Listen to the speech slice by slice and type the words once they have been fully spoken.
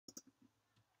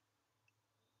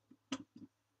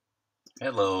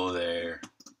Hello there.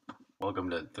 Welcome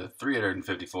to the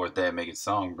 354th day of making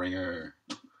Songbringer.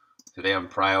 Today I'm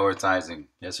prioritizing.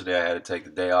 Yesterday I had to take the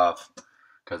day off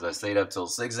because I stayed up till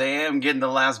 6 a.m. getting the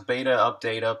last beta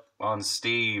update up on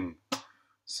Steam.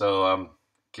 So I'm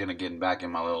kind of getting back in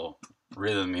my little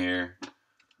rhythm here,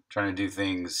 trying to do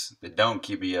things that don't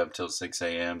keep me up till 6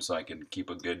 a.m. so I can keep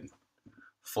a good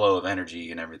flow of energy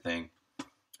and everything.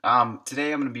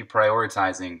 Today I'm going to be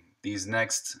prioritizing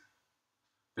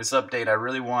this update. I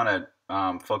really want to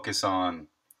focus on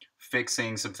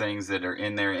fixing some things that are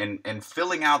in there and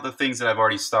filling out the things that I've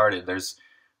already started. There's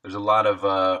a lot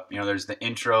of there's the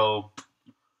intro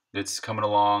that's coming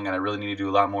along, and I really need to do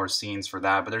a lot more scenes for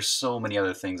that. But there's so many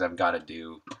other things I've got to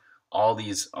do. All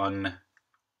these ones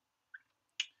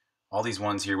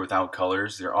here without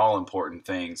colors, they're all important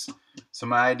things. So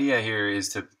my idea here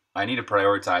is I need to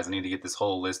prioritize. I need to get this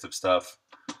whole list of stuff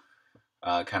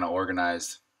kind of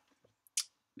organized.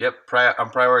 Yep,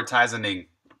 I'm prioritizing.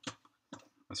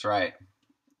 That's right,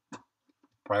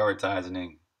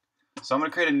 prioritizing. So I'm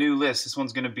gonna create a new list. This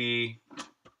one's gonna be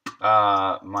what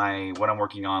I'm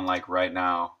working on like right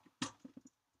now.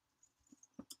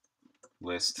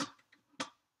 List,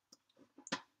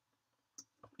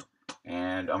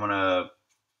 and I'm gonna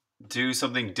do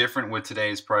something different with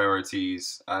today's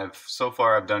priorities. So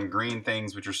far I've done green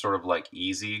things, which are sort of like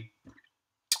easy,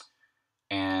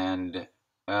 and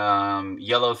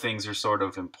yellow things are sort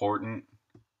of important,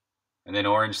 and then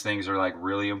orange things are like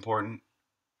really important,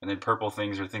 and then purple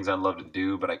things are things I'd love to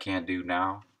do but I can't do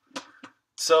now.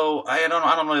 So I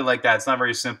don't really like that. It's not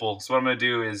very simple. So what I'm gonna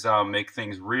do is make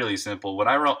things really simple.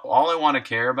 All I want to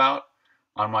care about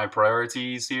on my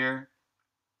priorities here,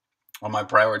 on my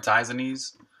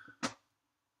prioritizings.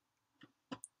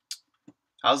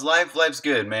 How's life? Life's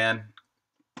good, man.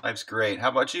 Life's great. How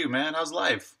about you, man? How's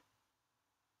life?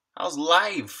 How's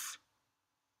life?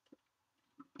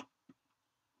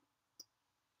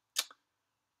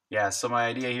 Yeah, so my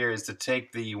idea here is to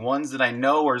take the ones that I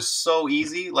know are so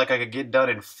easy, like I could get done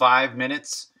in 5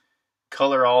 minutes,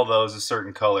 color all those a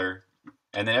certain color,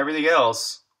 and then everything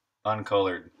else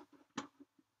uncolored.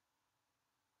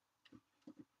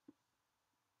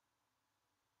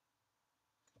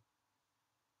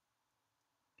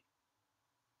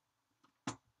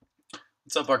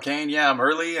 What's up, Arcane? Yeah, I'm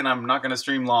early and I'm not going to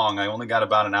stream long. I only got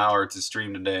about an hour to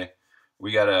stream today.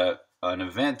 We got an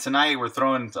event tonight. We're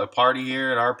throwing a party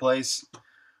here at our place.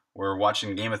 We're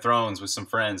watching Game of Thrones with some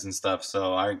friends and stuff,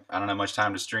 so I don't have much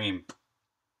time to stream.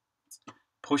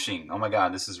 Pushing. Oh my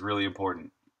god, this is really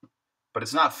important. But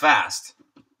it's not fast.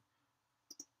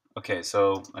 Okay,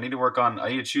 so I need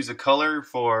to choose a color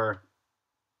for...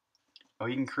 Oh,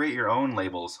 you can create your own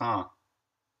labels, huh?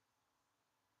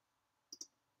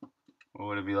 What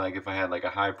would it be like if I had like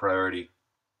a high priority?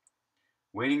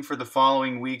 Waiting for the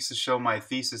following weeks to show my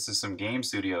thesis to some game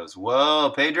studios.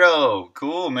 Whoa, Pedro!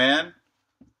 Cool, man.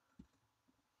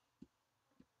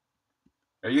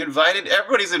 Are you invited?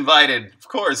 Everybody's invited. Of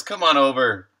course, come on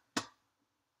over.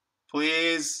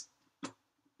 Please.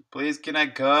 Please, can I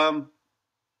come?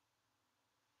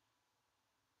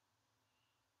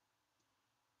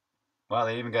 Wow,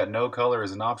 they even got no color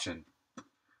as an option.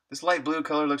 This light blue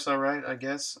color looks alright, I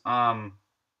guess.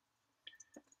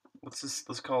 What's this?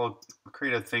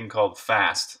 Create a thing called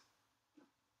fast.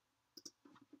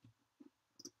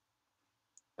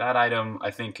 That item,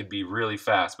 I think, could be really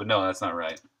fast, but no, that's not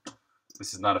right.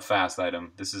 This is not a fast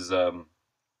item. This is, I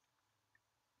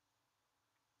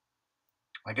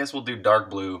guess we'll do dark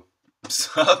blue. What's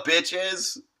up,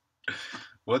 bitches?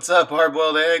 What's up,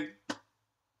 hard-boiled egg?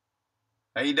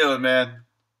 How you doing, man?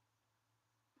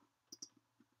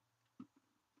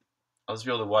 I'll just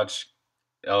be able to watch...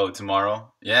 Oh,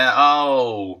 tomorrow? Yeah,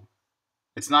 oh!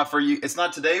 It's not for you. It's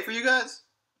not today for you guys?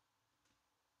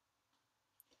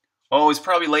 Oh, it's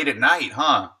probably late at night,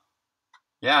 huh?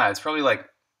 Yeah, it's probably like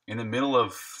in the middle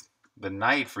of the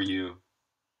night for you.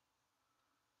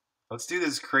 Let's do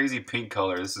this crazy pink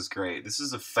color. This is great. This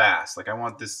is a fast. Like, I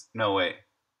want this... No, wait.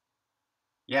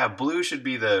 Yeah, blue should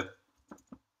be the...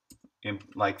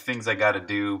 like, things I gotta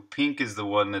do. Pink is the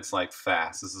one that's, like,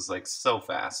 fast. This is, like, so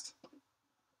fast.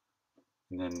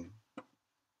 And then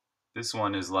this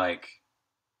one is, like...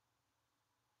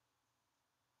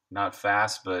 not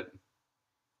fast, but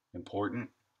important.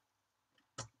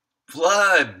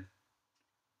 Vlad!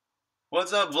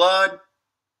 What's up, Vlad?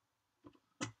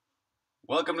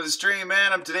 Welcome to the stream,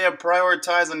 man. Today I'm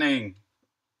prioritizing.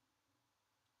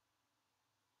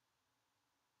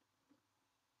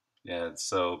 Yeah,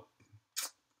 so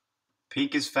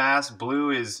pink is fast,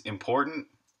 blue is important.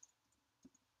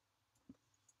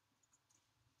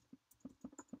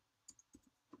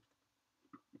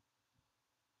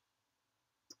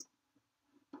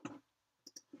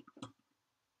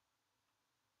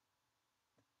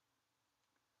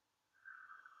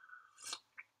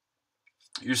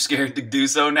 You're scared to do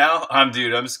so now?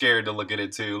 Dude, I'm scared to look at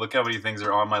it too. Look how many things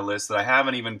are on my list that I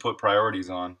haven't even put priorities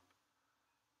on.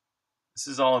 This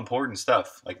is all important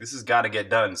stuff. Like, this has got to get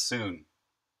done soon.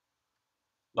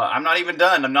 But I'm not even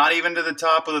done. I'm not even to the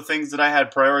top of the things that I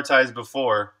had prioritized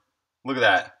before. Look at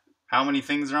that. How many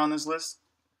things are on this list?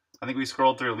 I think we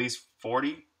scrolled through at least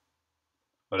 40.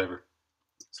 Whatever.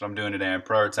 That's what I'm doing today. I'm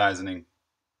prioritizing.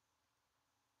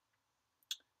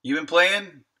 You been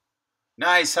playing?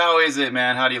 Nice. How is it,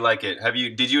 man? How do you like it?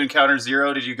 Did you encounter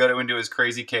Zero? Did you go into his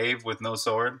crazy cave with no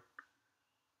sword?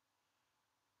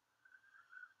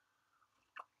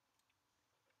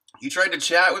 You tried to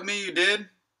chat with me? You did?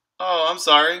 Oh, I'm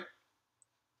sorry.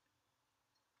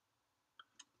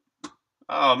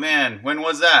 Oh, man. When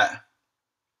was that?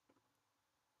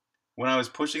 When I was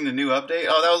pushing the new update?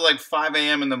 Oh, that was like 5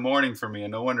 a.m. in the morning for me,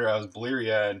 and no wonder I was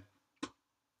bleary-eyed.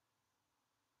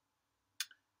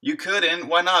 You couldn't?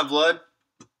 Why not, Vlad?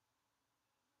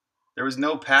 There was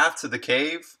no path to the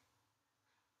cave?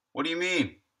 What do you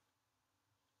mean?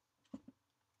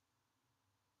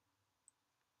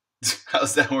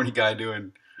 How's that horny guy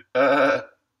doing?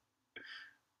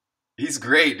 He's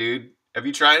great, dude. Have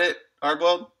you tried it,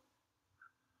 Hardblood?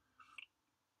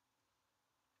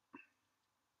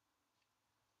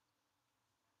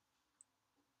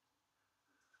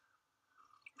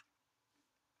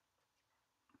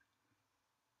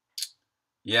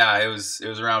 Yeah, it was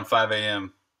around 5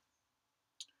 a.m.,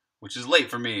 which is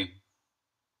late for me.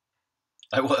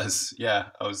 I was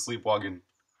sleepwalking.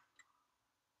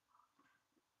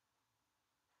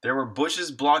 There were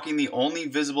bushes blocking the only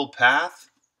visible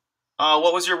path?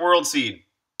 What was your world seed?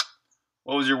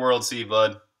 What was your world seed,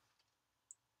 bud?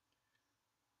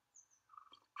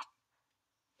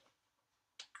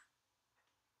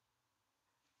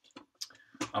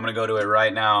 I'm going to go to it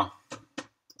right now.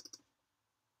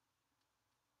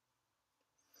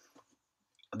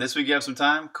 This week you have some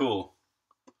time? Cool.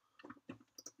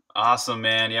 Awesome,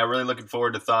 man. Yeah, really looking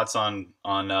forward to thoughts on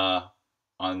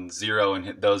Zero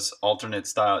and those alternate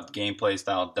style gameplay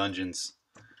style dungeons.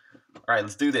 All right,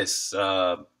 let's do this.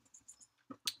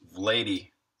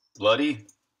 Bloody.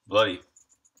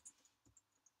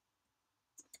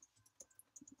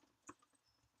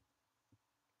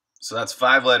 So that's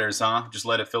 5 letters, huh? Just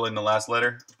let it fill in the last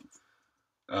letter.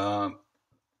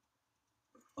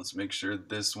 Let's make sure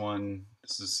this one.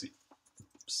 This is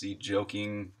C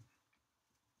joking.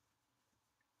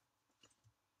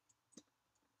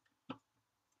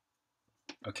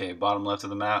 Okay, bottom left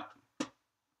of the map.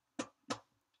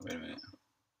 Wait a minute.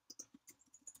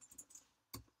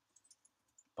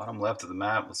 Bottom left of the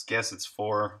map. Let's guess it's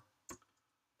 4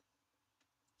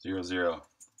 0 0.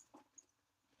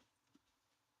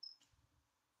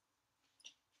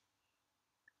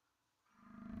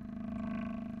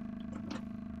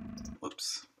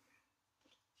 Whoops.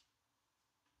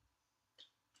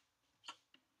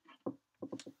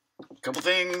 Couple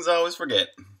things I always forget.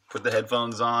 Put the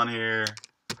headphones on here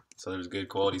so there's good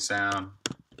quality sound.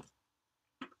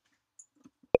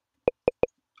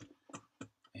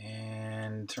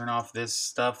 And turn off this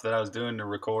stuff that I was doing to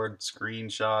record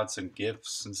screenshots and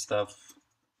GIFs and stuff.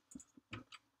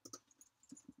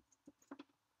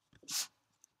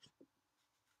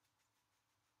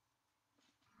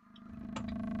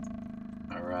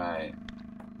 All right.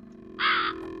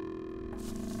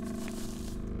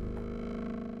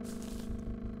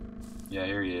 Yeah,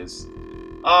 here he is.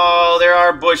 Oh, there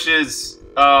are bushes.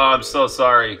 Oh, I'm so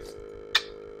sorry.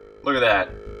 Look at that.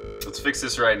 Let's fix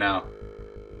this right now.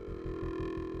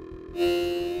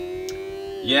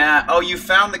 Yeah. Oh, you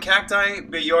found the cacti,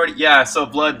 but you already. Yeah. So,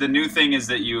 Blood. The new thing is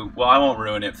that you. Well, I won't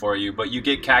ruin it for you, but you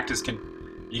get cactus.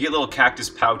 You get little cactus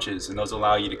pouches, and those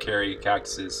allow you to carry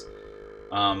cactuses.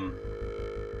 But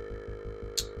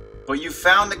you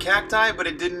found the cacti, but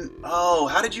it didn't. Oh,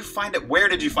 how did you find it? Where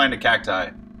did you find a cacti?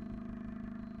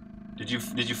 Did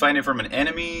you find it from an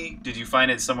enemy? Did you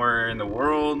find it somewhere in the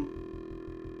world?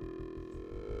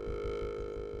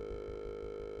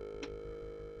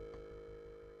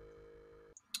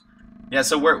 Yeah,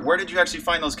 so where did you actually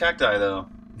find those cacti though?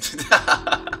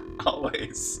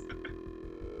 Always.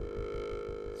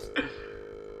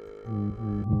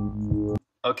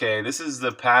 Okay, this is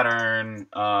the pattern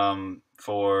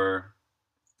for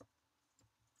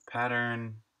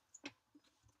pattern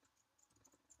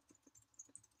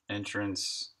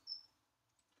entrance.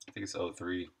 I think it's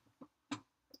 03.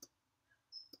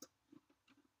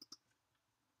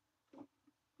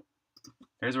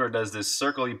 Here's where it does this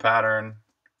circle-y pattern,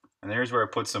 and here's where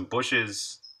it puts some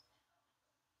bushes.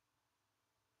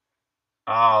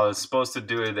 Oh, it's supposed to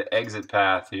do the exit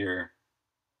path here.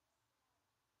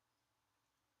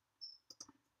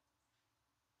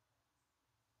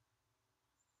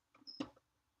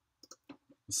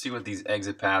 Let's see what these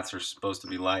exit paths are supposed to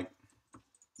be like.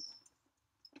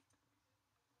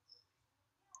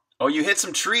 Oh, you hit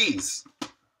some trees.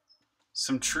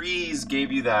 Some trees gave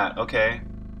you that. Okay.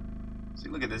 See,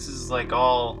 look at this. This is like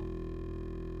all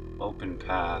open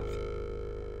path.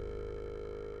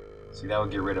 See, that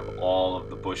would get rid of all of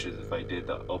the bushes if I did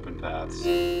the open paths.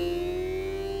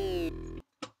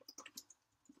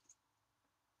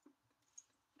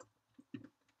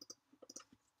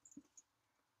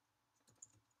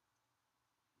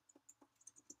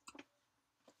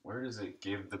 Where does it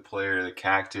give the player the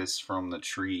cactus from the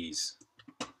trees?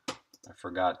 I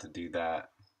forgot to do that.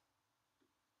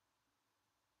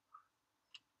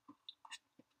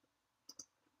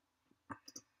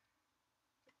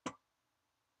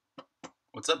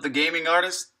 What's up, the gaming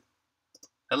artist?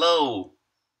 Hello.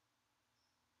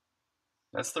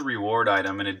 That's the reward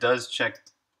item, and it does check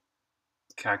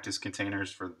cactus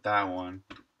containers for that one.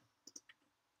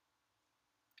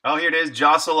 Oh, here it is,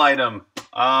 jostle item.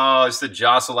 Oh, it's the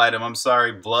jostle item. I'm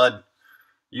sorry, Blood.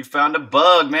 You found a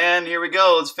bug, man. Here we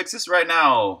go. Let's fix this right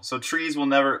now. So trees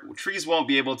won't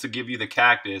be able to give you the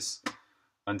cactus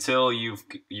until you've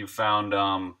found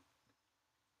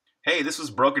hey, this was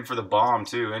broken for the bomb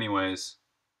too, anyways.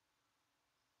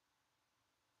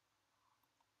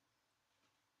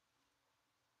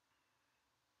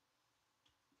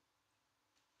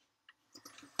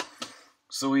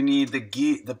 So we need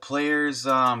the player's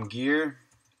gear.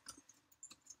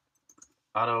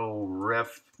 Auto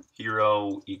ref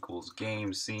hero equals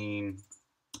game scene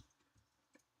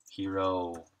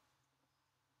hero.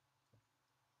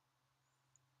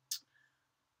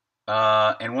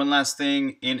 And one last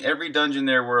thing, in every dungeon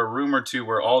there were a room or two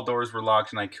where all doors were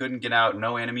locked and I couldn't get out,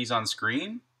 no enemies on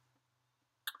screen?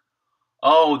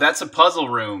 Oh, that's a puzzle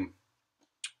room.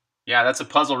 Yeah, that's a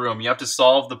puzzle room. You have to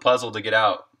solve the puzzle to get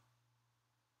out.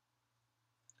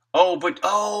 Oh, but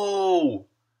oh,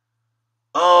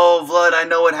 Vlad, I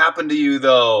know what happened to you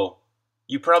though.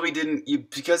 You probably didn't,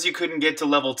 because you couldn't get to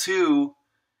level 2,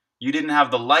 you didn't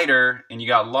have the lighter and you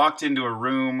got locked into a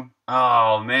room.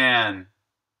 Oh man.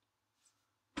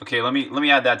 Okay, let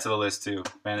me add that to the list too.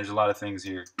 Man, there's a lot of things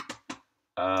here.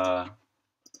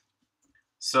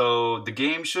 So the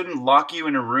game shouldn't lock you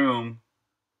in a room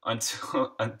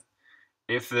until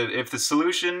if the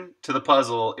solution to the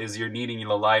puzzle is you're needing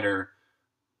the lighter.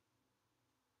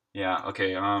 Yeah,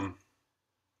 okay,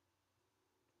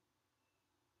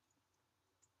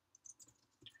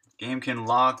 game can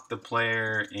lock the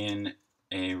player in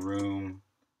a room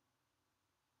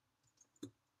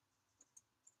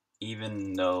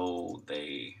even though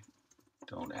they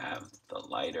don't have the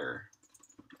lighter.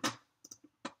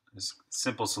 There's a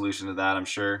simple solution to that, I'm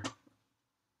sure.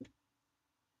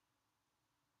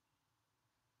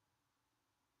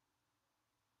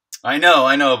 I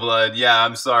know, Blood. Yeah,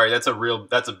 I'm sorry. That's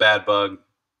a bad bug.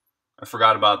 I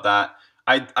forgot about that.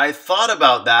 I thought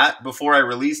about that before I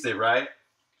released it, right?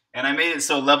 And I made it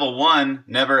so level 1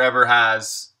 never ever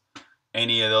has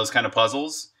any of those kind of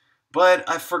puzzles. But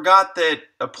I forgot that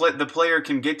the player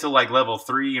can get to like level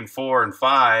 3 and 4 and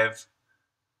 5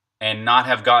 and not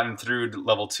have gotten through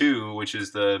level 2, which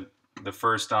is the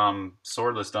first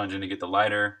swordless dungeon to get the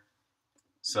lighter.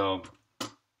 So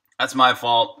that's my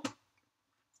fault.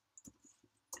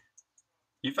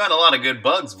 You found a lot of good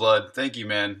bugs, Blood. Thank you,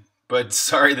 man. But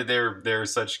sorry that they're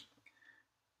such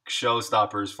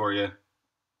showstoppers for you.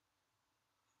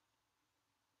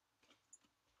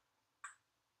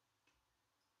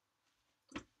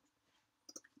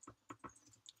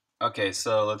 Okay,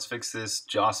 so let's fix this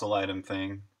jostle item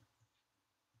thing.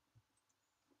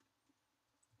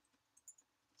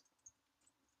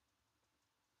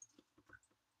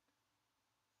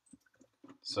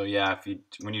 So yeah,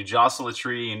 when you jostle a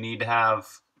tree, you need to have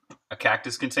a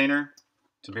cactus container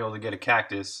to be able to get a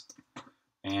cactus,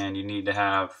 and you need to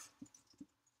have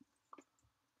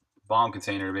a bomb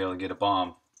container to be able to get a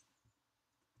bomb.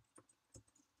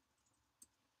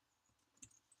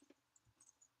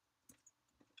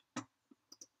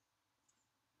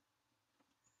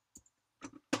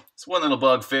 It's one little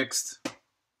bug fixed. Let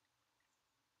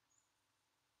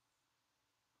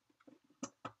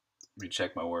me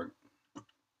check my work.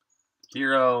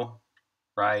 Hero,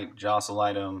 right, jostle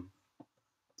item.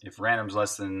 If random's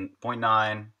less than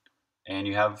 0.9 and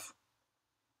you have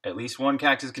at least one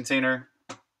cactus container,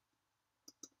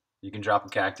 you can drop a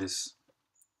cactus.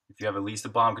 If you have at least a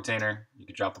bomb container, you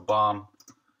can drop a bomb.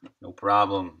 No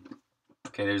problem.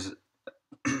 Okay, there's...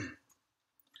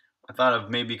 I thought of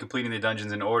maybe completing the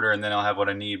dungeons in order and then I'll have what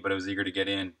I need, but I was eager to get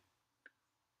in.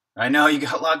 I know, you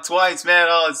got locked twice, man.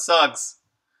 Oh, it sucks.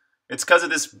 It's because of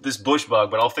this bush bug,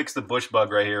 but I'll fix the bush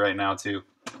bug right here, right now, too.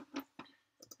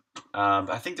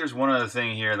 I think there's one other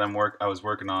thing here that I was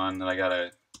working on that I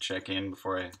gotta check in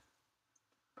before I.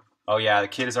 Oh yeah, the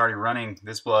kid is already running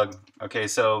this plug. Okay,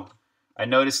 so I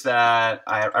noticed that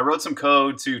I wrote some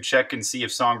code to check and see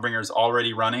if Songbringer is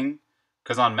already running.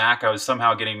 Because on Mac, I was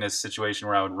somehow getting this situation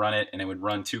where I would run it and it would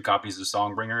run 2 copies of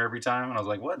Songbringer every time, and I was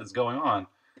like, "What is going on?"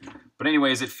 But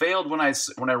anyways, it failed when I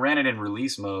ran it in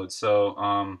release mode.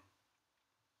 So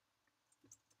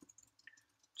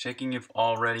checking if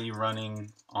already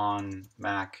running on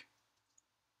Mac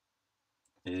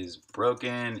is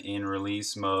broken in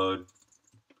release mode.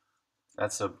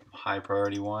 That's a high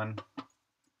priority one.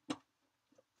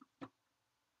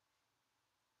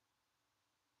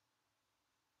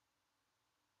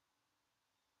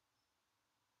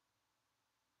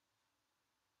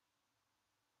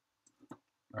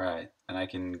 All right, and I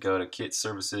can go to Kit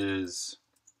Services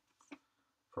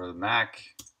for the Mac.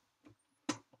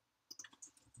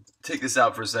 Take this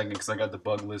out for a second because I got the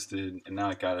bug listed, and now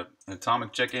I got an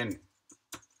atomic check-in.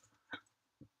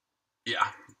 Yeah,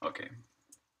 okay.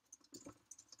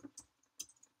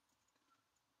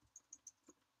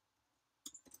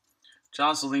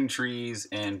 Jostling trees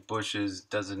and bushes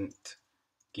doesn't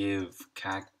give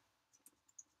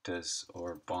cactus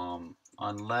or bomb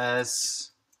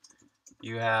unless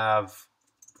you have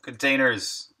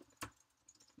containers.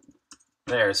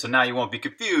 There, so now you won't be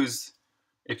confused.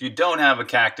 If you don't have a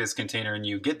cactus container and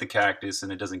you get the cactus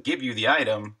and it doesn't give you the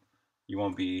item,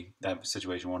 that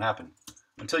situation won't happen.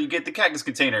 Until you get the cactus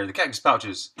container, the cactus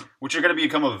pouches, which are going to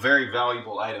become a very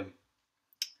valuable item.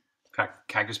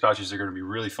 Cactus pouches are going to be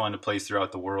really fun to place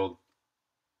throughout the world.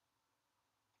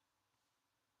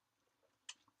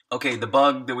 Okay, the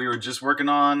bug that we were just working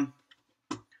on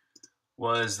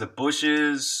was the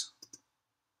bushes.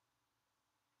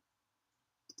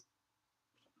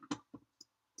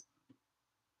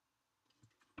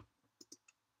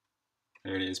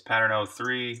 There it is, pattern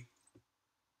 03.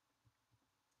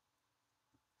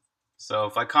 So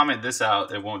if I comment this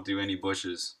out, it won't do any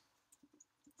bushes.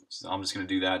 So I'm just going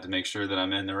to do that to make sure that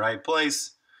I'm in the right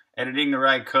place, editing the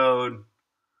right code,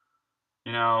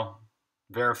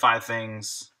 verify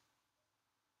things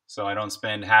so I don't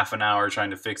spend half an hour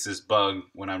trying to fix this bug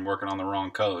when I'm working on the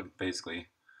wrong code, basically.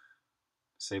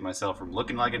 Save myself from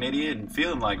looking like an idiot and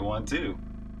feeling like one too.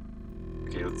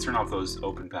 Okay, let's turn off those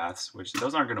open paths, which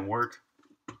those aren't going to work.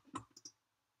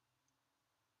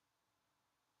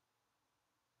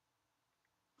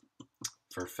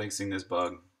 For fixing this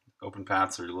bug. Open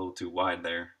paths are a little too wide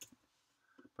there.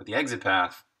 But the exit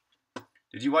path.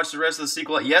 Did you watch the rest of the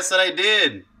sequel? Yes, that I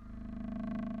did.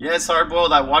 Yes,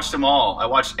 Hardboiled, I watched them all. I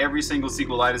watched every single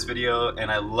sequelitis video, and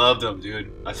I loved them,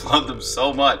 dude. I loved them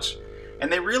so much.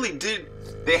 And they really did.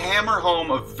 They hammer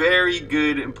home a very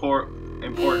good,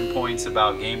 important points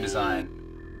about game design.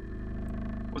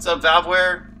 What's up,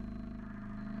 Valveware?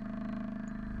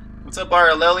 What's up,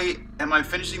 Baralelli? Am I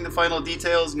finishing the final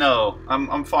details? No,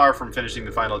 I'm far from finishing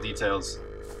the final details.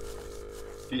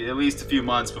 At least a few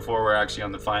months before we're actually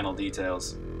on the final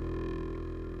details.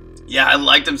 Yeah, I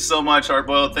liked him so much,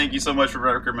 Hardboiled. Thank you so much for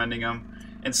recommending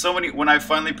him. And so many, when I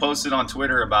finally posted on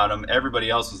Twitter about him, everybody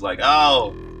else was like,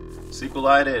 "Oh,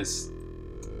 sequelitis,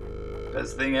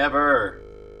 best thing ever."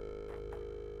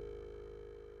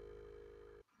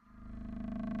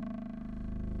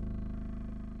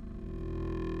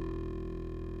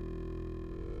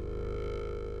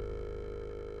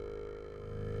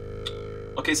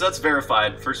 Okay, so that's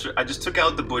verified. First, I just took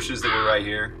out the bushes that were right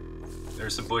here.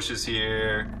 There's some bushes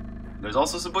here. There's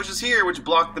also some bushes here which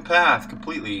block the path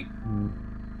completely.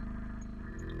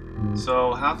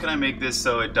 So how can I make this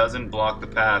so it doesn't block the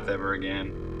path ever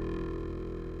again?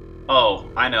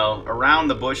 Oh, I know. Around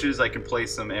the bushes I can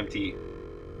place some empty.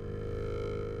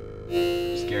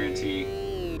 Just guarantee.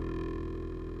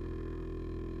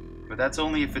 But that's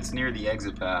only if it's near the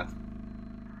exit path.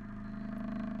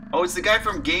 Oh, it's the guy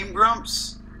from Game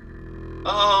Grumps?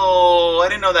 Oh, I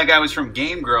didn't know that guy was from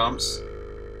Game Grumps.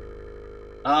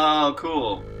 Oh,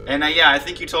 cool. And yeah, I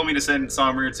think you told me to send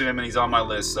Songbringer to him, and he's on my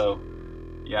list. So,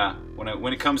 yeah,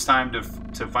 when it comes time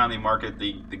to finally market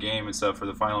the game and stuff for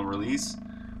the final release,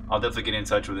 I'll definitely get in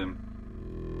touch with him,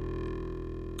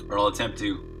 or I'll attempt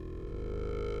to.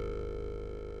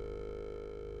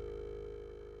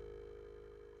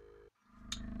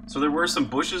 So there were some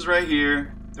bushes right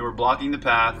here that were blocking the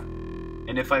path,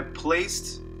 and if I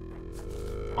placed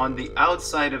on the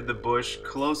outside of the bush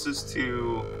closest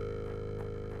to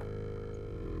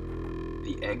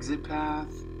the exit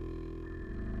path,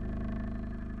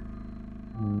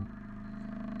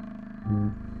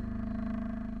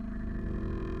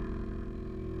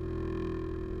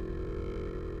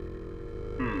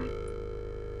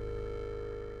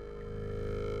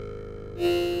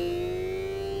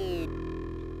 The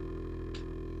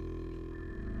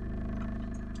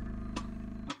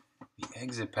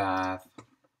exit path.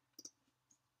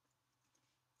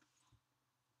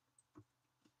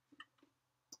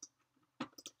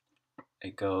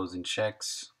 It goes and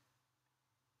checks.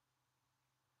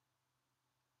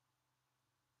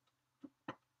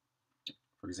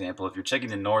 For example, if you're checking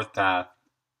the north path,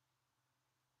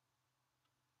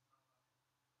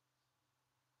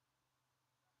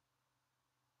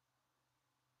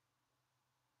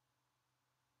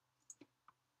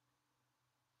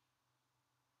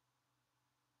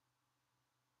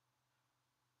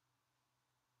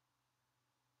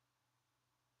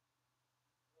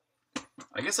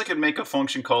 I guess I could make a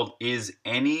function called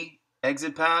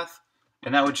isAnyExitPath,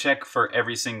 and that would check for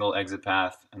every single exit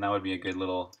path, and that would be a good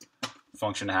little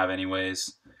function to have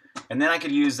anyways. And then I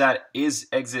could use that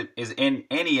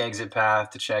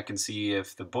isAnyExitPath to check and see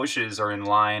if the bushes are in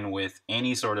line with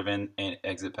any sort of an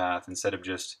exit path instead of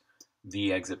just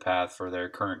the exit path for their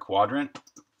current quadrant.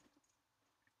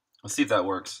 Let's see if that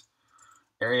works.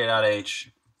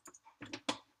 Area.h.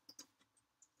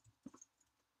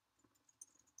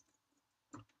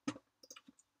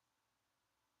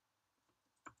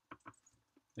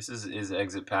 This is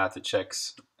exit path that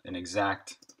checks an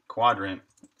exact quadrant.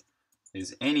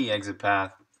 Is any exit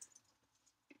path.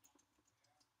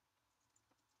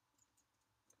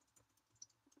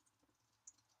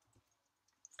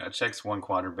 That checks one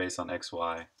quadrant based on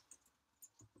xy.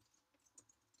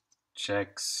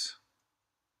 Checks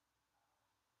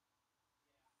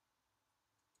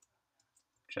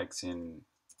in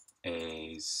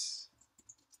a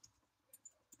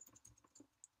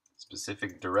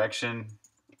specific direction.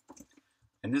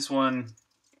 And this one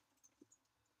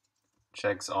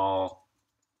checks all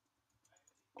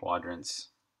quadrants.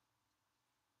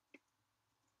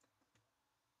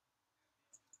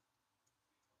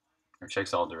 Or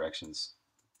checks all directions.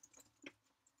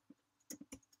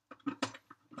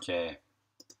 Okay.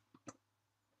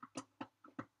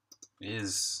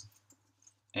 Is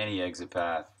any exit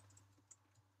path.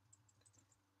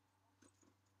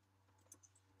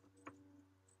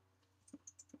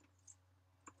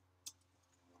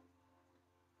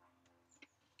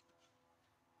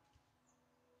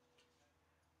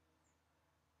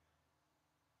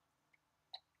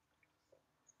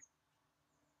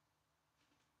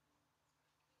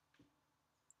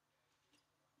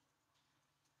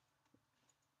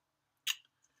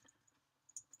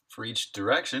 For each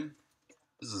direction.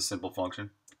 This is a simple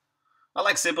function. I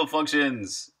like simple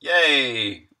functions.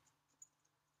 Yay!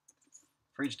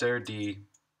 For each D.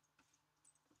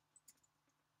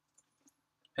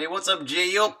 Hey, what's up,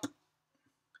 J-Yup?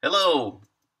 Hello!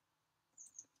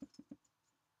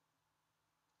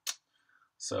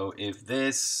 So if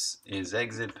this is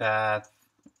exit path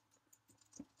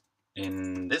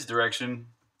in this direction,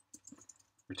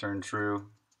 return true.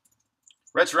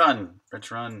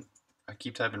 Retrun! I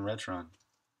keep typing retrun.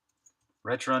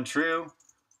 Retrun true,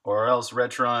 or else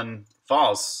retrun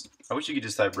false. I wish you could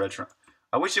just type retrun.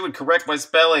 I wish it would correct my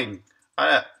spelling.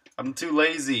 I'm too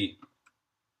lazy.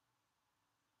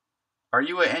 Are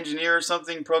you an engineer or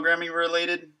something, programming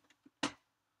related?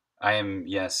 I am,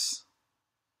 yes.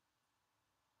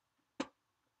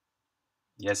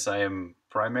 Yes, I am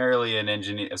primarily an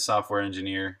engineer, a software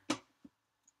engineer.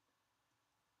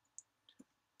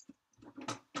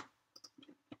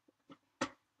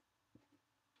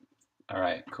 All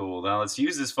right, cool. Now let's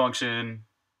use this function.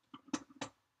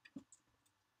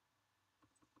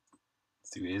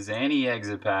 Let's do is any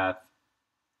exit path.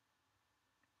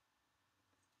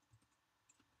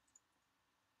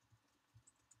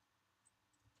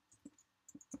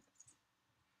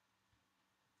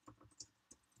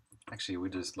 Actually, we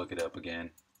just look it up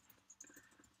again.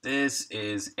 This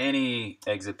is any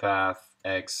exit path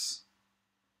x,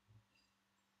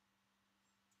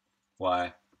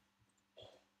 y.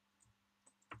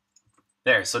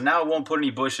 There, so now it won't put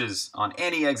any bushes on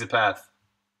any exit path.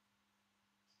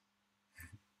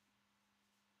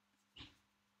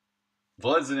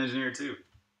 Vlad's an engineer too.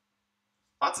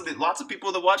 Lots of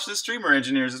people that watch this stream are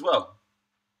engineers as well.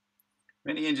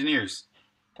 Many engineers,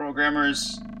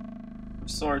 programmers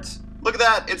of sorts. Look at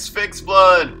that, it's fixed,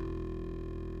 Blood.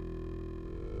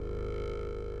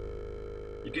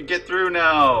 You can get through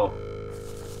now.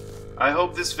 I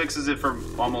hope this fixes it for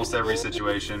almost every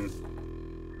situation.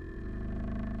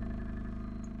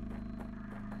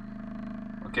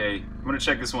 Okay, I'm gonna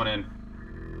check this one in.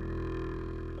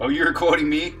 Oh, you're quoting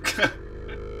me?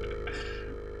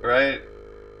 Right?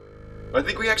 I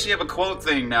think we actually have a quote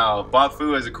thing now.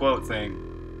 Botfu has a quote thing.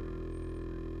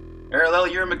 Parallel,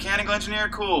 you're a mechanical engineer?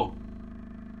 Cool.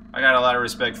 I got a lot of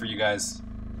respect for you guys.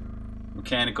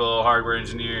 Mechanical, hardware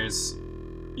engineers.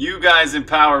 You guys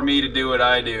empower me to do what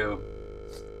I do.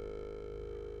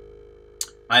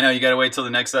 I know you gotta wait till the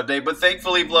next update, but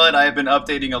thankfully, Blood, I have been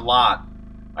updating a lot.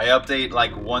 I update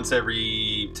like once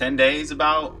every 10 days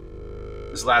about.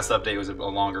 This last update was a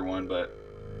longer one, but...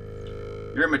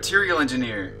 You're a material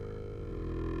engineer.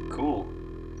 Cool.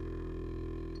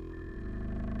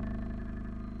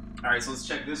 Alright, so let's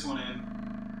check this one in.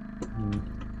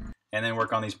 And then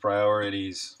work on these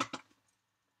priorities.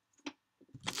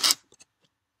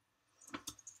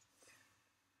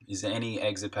 Is there any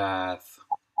exit path?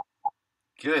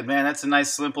 Good, man. That's a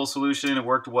nice, simple solution. It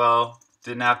worked well.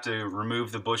 Didn't have to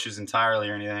remove the bushes entirely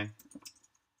or anything.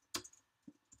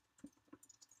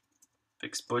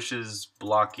 Fix bushes,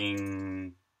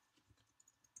 blocking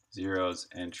zeros,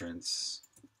 entrance.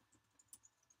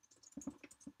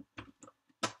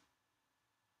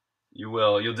 You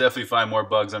will. You'll definitely find more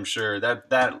bugs, I'm sure.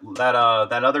 That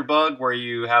other bug where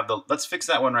you have the... Let's fix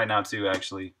that one right now, too,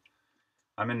 actually.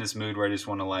 I'm in this mood where I just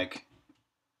want to, like,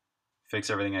 fix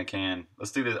everything I can.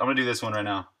 Let's do this. I'm going to do this one right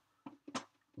now.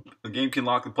 The game can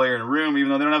lock the player in a room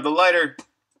even though they don't have the lighter.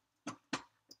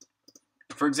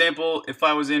 For example, if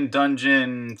I was in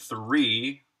Dungeon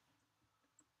 3,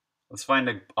 let's find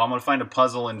a... I'm going to find a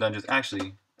puzzle in Dungeon...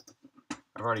 Actually,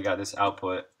 I've already got this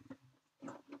output.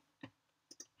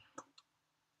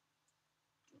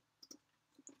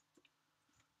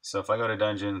 So if I go to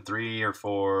Dungeon 3 or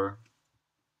 4...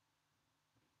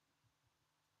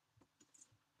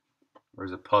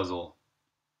 Where's a puzzle?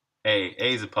 A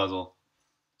is a puzzle.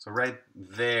 So right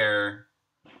there,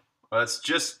 well, that's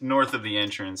just north of the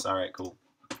entrance. All right, cool.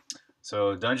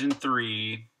 So Dungeon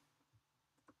 3.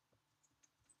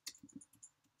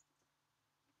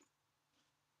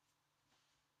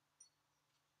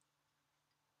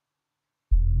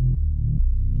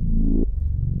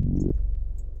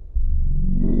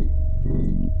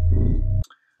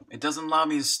 It doesn't allow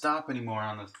me to stop anymore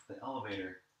on the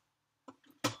elevator.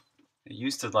 It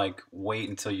used to like wait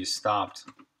until you stopped.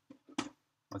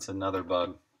 What's another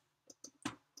bug?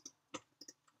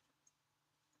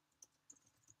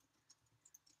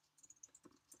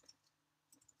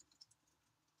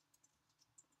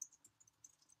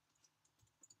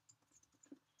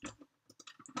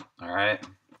 All right.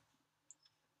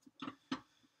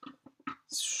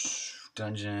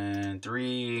 Dungeon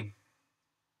 3.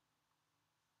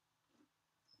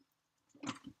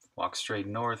 Walk straight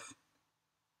north.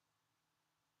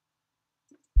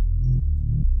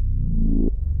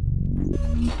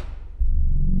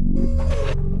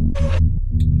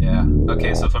 Yeah,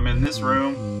 okay, so if I'm in this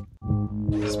room,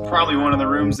 this is probably one of the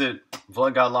rooms that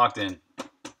Vlad got locked in.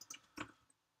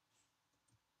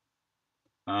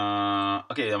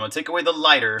 Okay, I'm gonna take away the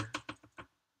lighter,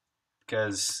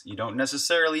 because you don't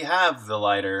necessarily have the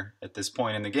lighter at this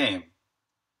point in the game.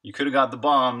 You could have got the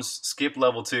bombs, skip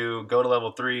level 2, go to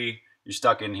level 3, you're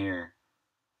stuck in here.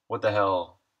 What the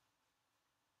hell?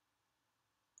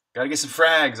 Gotta get some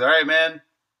frags, alright, man?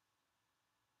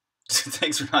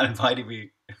 Thanks for not inviting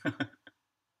me.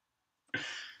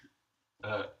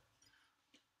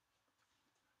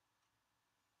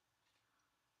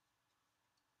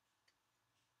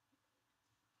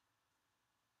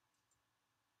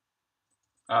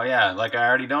 Oh yeah, like I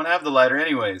already don't have the lighter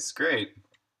anyways. Great.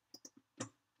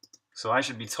 So I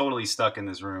should be totally stuck in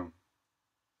this room.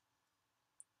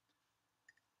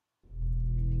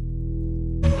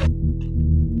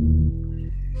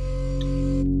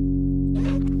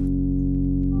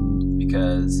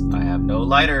 Because I have no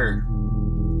lighter.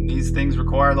 These things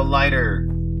require the lighter.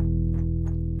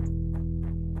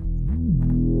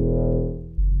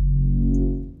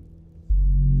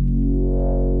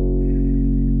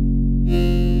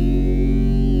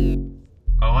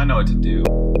 Oh, I know what to do.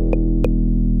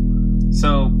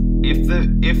 So if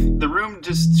the room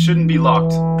just shouldn't be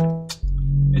locked,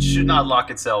 it should not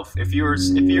lock itself. If you're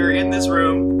in this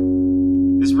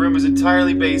room is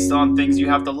entirely based on things you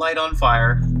have to light on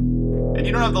fire, and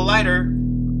you don't have the lighter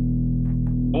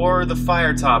or the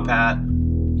fire top hat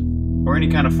or any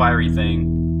kind of fiery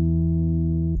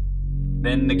thing,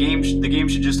 then the game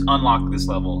should just unlock this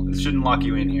level. It shouldn't lock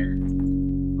you in here.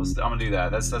 I'm gonna do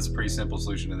that. That's a pretty simple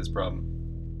solution to this problem.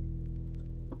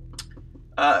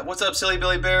 What's up, Silly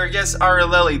Billy Bear? Yes,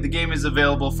 Araleli, the game is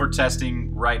available for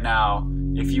testing right now.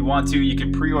 If you want to, you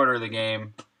can pre-order the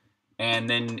game, and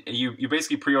then you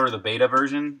basically pre-order the beta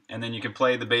version, and then you can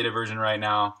play the beta version right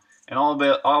now. And all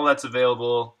that's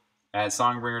available at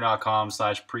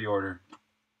songbringer.com/pre-order.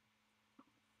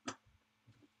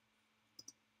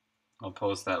 I'll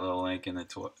post that little link in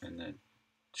the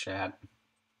chat.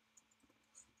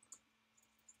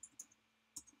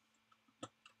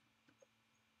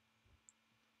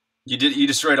 You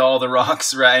destroyed all the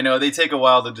rocks, right? I know they take a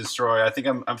while to destroy.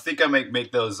 I might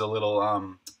make those a little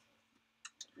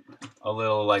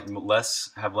like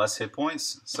less hit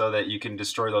points so that you can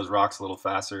destroy those rocks a little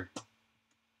faster.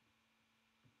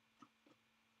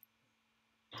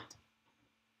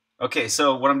 Okay,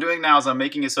 so what I'm doing now is I'm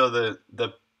making it so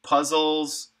the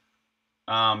puzzles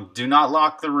do not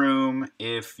lock the room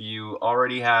if you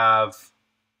already have.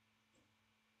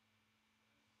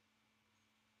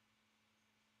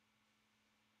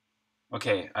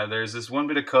 Okay, there's this one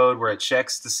bit of code where it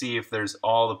checks to see if there's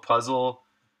all the puzzle.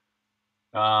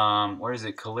 Where is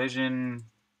it? Collision.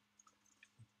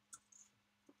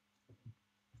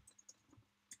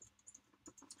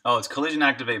 Oh, it's collision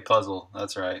activate puzzle.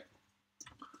 That's right.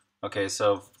 Okay,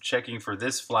 so checking for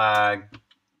this flag,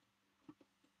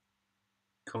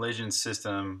 collision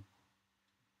system.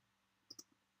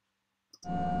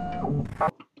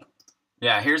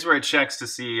 Yeah, here's where it checks to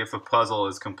see if a puzzle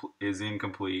is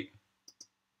incomplete.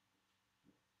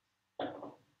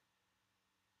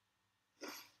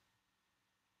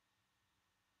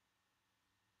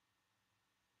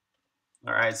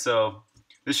 All right, so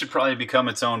this should probably become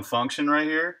its own function right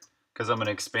here because I'm going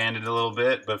to expand it a little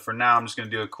bit. But for now, I'm just going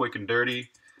to do it quick and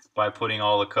dirty by putting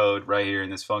all the code right here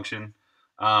in this function.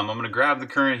 I'm going to grab the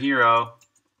current hero.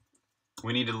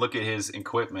 We need to look at his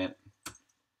equipment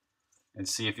and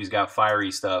see if he's got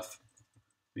fiery stuff.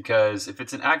 Because if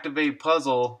it's an activate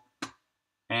puzzle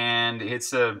and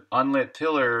it's an unlit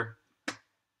pillar,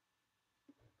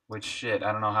 which shit,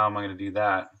 I don't know how am I going to do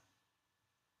that.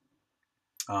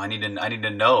 I need to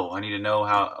know. I need to know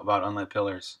how about unlit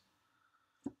pillars.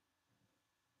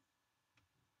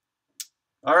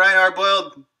 All right,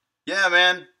 hard-boiled. Yeah,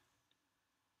 man.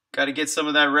 Got to get some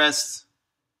of that rest.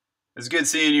 It's good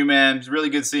seeing you, man. It's really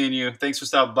good seeing you. Thanks for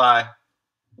stopping by.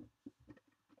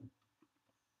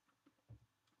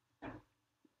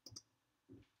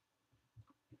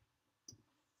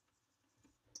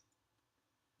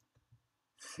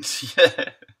 Yeah.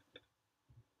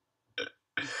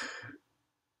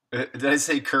 Did I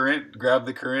say current? Grab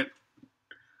the current?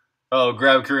 Oh,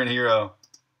 grab current hero.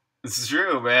 This is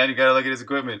true, man. You gotta look at his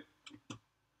equipment.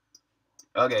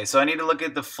 Okay, so I need to look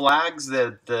at the flags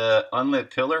that the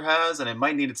unlit pillar has, and it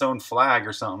might need its own flag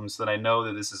or something so that I know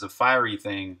that this is a fiery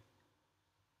thing.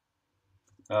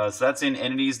 So that's in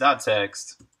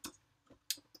entities.txt.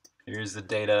 Here's the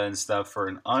data and stuff for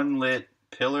an unlit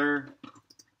pillar.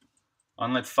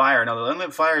 Unlit fire. Now, the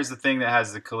unlit fire is the thing that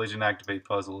has the collision activate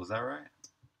puzzle. Is that right?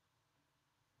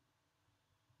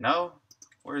 No?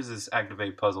 Where is this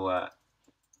activate puzzle at?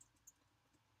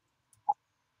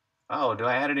 Oh, do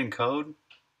I add it in code?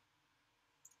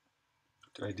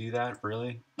 Do I do that?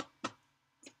 Really?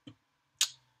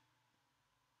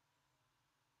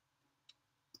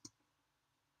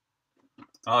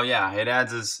 Oh yeah, it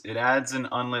adds an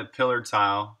unlit pillar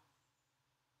tile.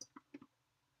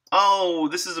 Oh,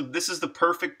 this is the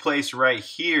perfect place right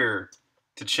here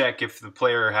to check if the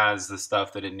player has the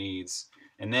stuff that it needs.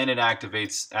 And then it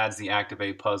adds the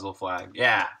activate puzzle flag.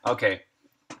 Yeah, okay.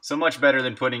 So much better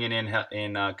than putting it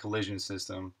in collision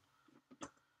system.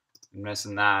 I'm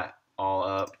messing that all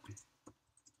up.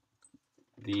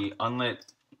 The unlit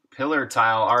pillar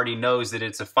tile already knows that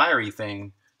it's a fiery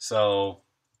thing, so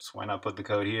why not put the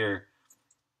code here?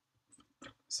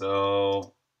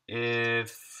 So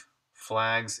if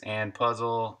flags and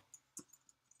puzzle.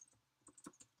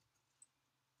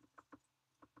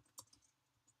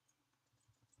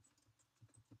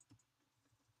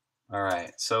 All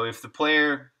right, so if the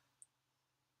player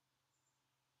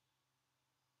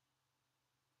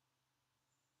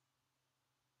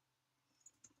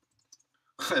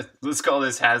let's call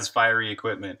this has fiery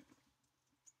equipment.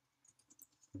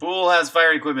 Bool has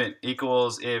fiery equipment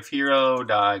equals if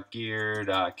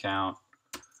hero.gear.count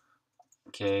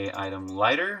okay, item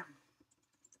lighter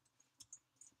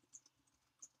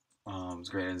is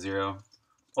greater than 0,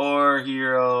 or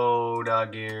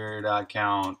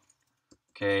hero.gear.count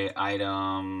okay,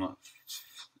 item,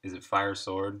 is it fire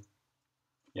sword?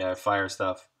 Yeah, fire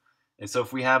stuff. And so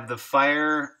if we have the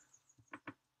fire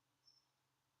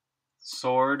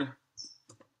sword,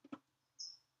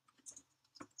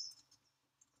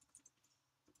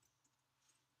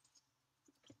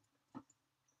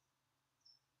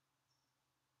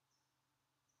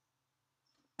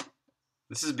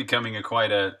 this is becoming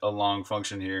quite a long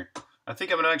function here. I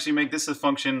think I'm going to actually make this a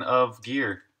function of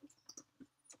gear.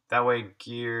 That way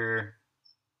gear,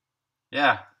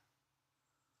 yeah.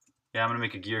 Yeah, I'm going to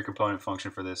make a gear component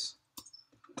function for this.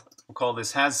 We'll call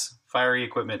this has fiery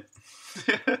equipment.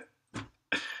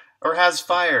 Or has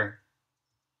fire.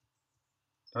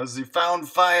 Has he found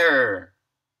fire?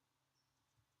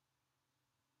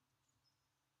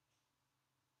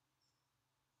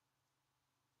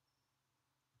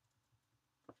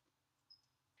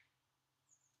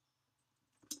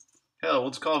 Hell,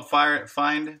 what's called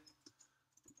find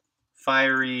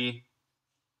fiery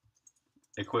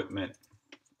equipment.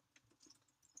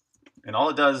 And all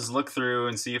it does is look through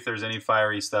and see if there's any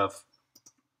fiery stuff.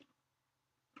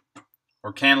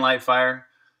 Or can light fire.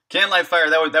 Can light fire,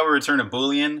 that would return a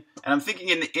Boolean. And I'm thinking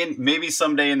in maybe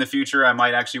someday in the future I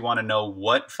might actually want to know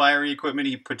what fiery equipment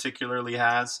he particularly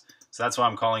has. So that's why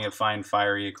I'm calling it find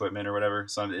fiery equipment or whatever.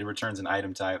 So it returns an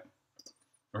item type.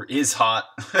 Or is hot.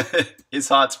 Is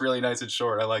hot's really nice and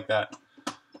short. I like that.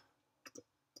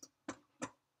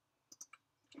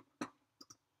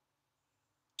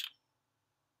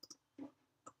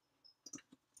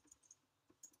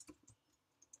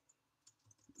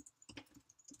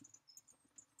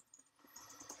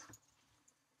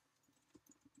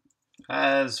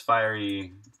 Has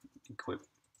fiery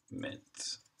equipment.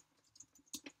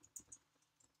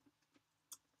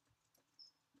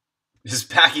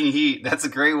 Just packing heat. That's a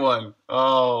great one.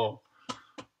 Oh.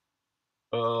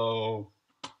 Oh.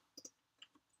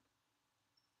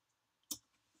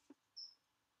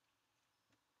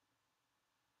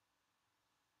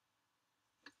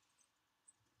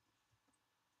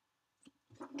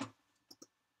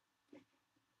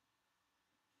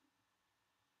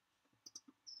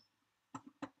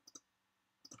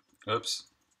 Oops.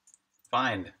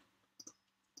 Find.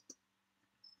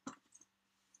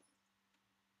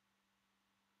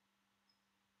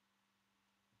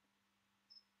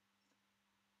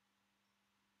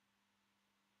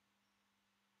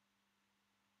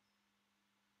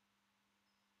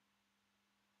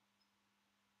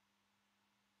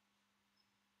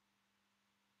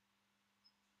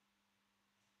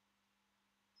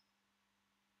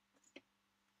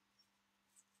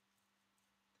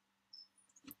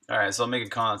 All right, so I'll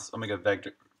make a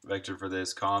vector for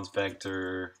this. Cons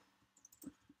vector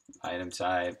item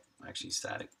type. Actually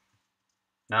static.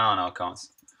 No,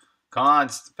 const.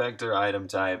 Const vector item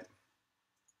type.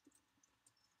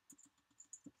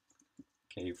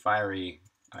 Okay, fiery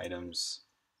items.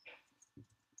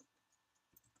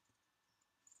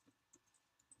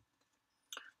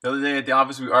 The other day at the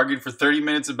office, we argued for 30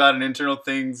 minutes about an internal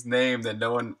thing's name that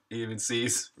no one even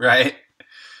sees, right?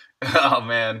 Oh,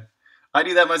 man. I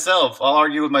do that myself. I'll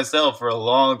argue with myself for a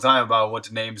long time about what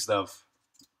to name stuff.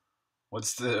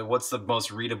 What's the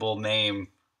most readable name?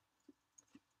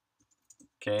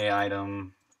 Okay,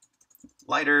 item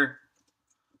lighter.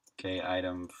 Okay,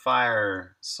 item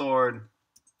fire sword.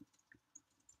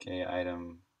 Okay,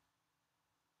 item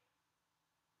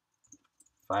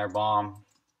firebomb.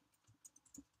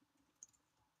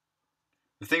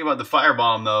 The thing about the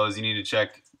firebomb though is you need to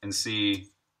check and see.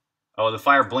 Oh, the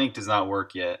fire blink does not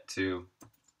work yet too.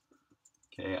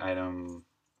 Okay, item.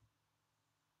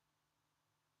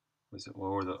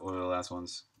 What were the last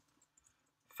ones?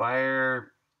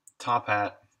 Fire top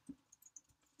hat.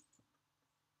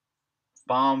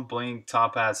 Bomb, blink,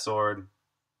 top hat, sword,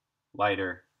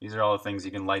 lighter. These are all the things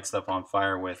you can light stuff on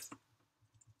fire with.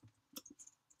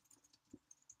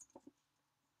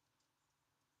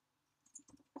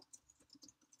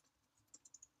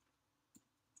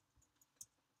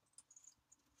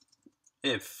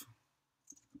 If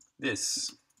this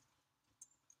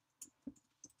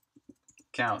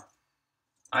count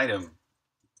item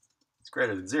is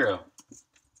greater than 0,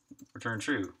 return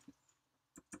true.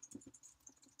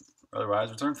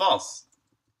 Otherwise, return false.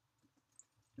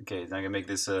 Okay, now I'm gonna make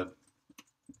this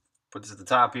put this at the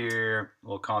top here, a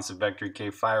little constant vector, okay,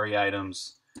 fiery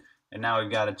items. And now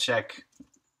we've got to check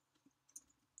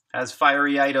has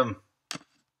fiery item.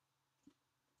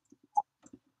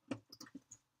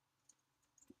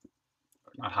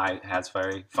 Not has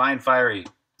fiery. Find fiery.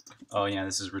 Oh yeah,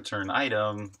 this is return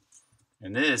item.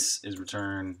 And this is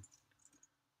return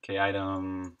okay,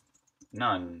 item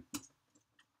none.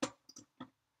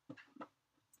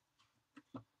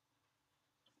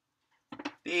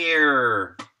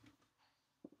 There.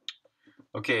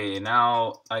 Okay,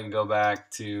 now I can go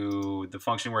back to the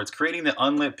function where it's creating the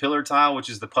unlit pillar tile, which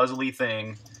is the puzzly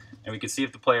thing, and we can see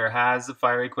if the player has the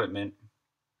fire equipment.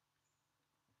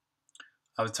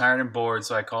 I was tired and bored,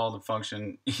 so I called the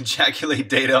function ejaculate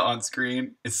data on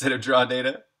screen instead of draw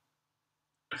data.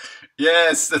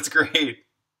 Yes, that's great.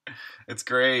 It's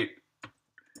great.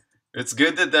 It's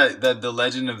good that the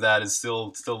legend of that is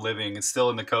still living. It's still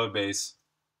in the code base.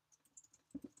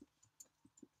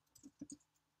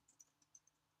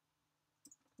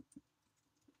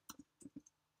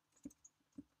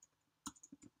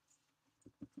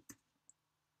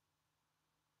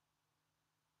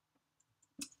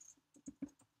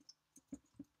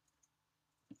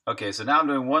 Okay, so now I'm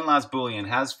doing one last Boolean.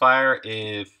 Has fire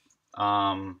if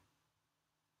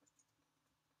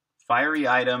fiery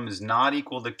item is not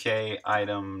equal to K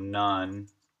item none.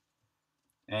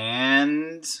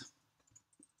 And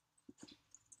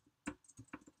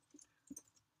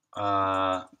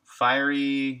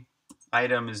fiery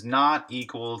item is not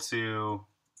equal to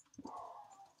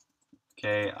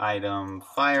K item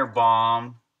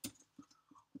firebomb,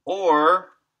 or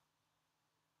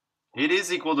it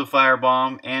is equal to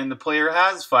firebomb and the player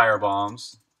has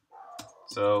firebombs.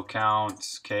 So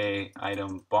count K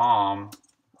item bomb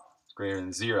is greater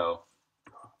than 0.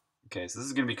 Okay, so this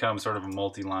is going to become sort of a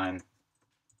multi-line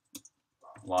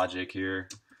logic here,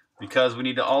 because we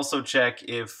need to also check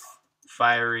if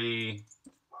fiery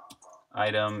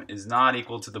item is not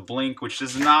equal to the blink, which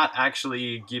does not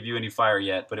actually give you any fire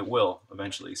yet, but it will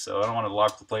eventually. So I don't want to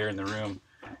lock the player in the room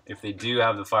if they do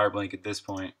have the fire blink at this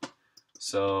point.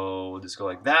 So we'll just go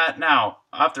like that. Now,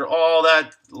 after all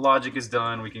that logic is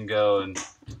done, we can go and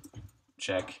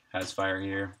check has fire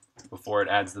here before it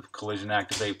adds the collision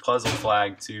activate puzzle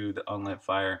flag to the unlit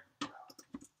fire.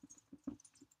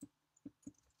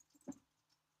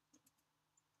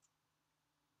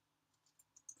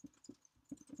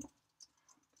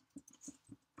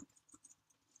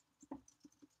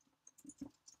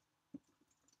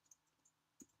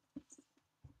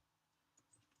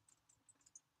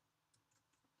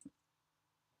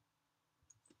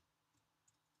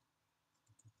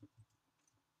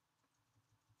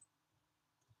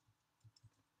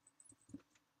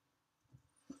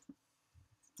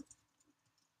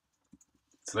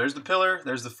 So there's the pillar,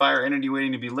 there's the fire entity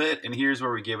waiting to be lit, and here's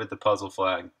where we give it the puzzle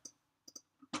flag.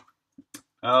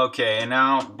 Okay, and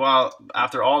now, well,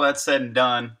 after all that's said and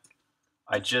done,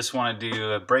 I just want to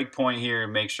do a breakpoint here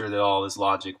and make sure that all this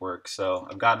logic works. So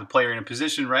I've got the player in a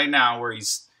position right now where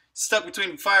he's stuck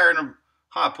between fire and a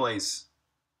hot place.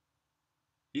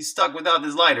 He's stuck without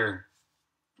this lighter.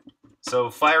 So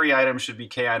fiery item should be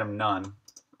K item none,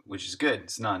 which is good.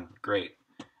 It's none. Great.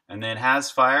 And then has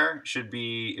fire should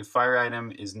be if fire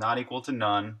item is not equal to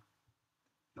none.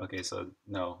 Okay, so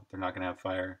no, they're not going to have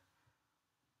fire.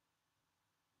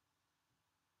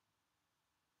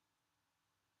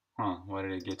 Huh, why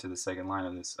did it get to the second line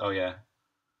of this? Oh, yeah.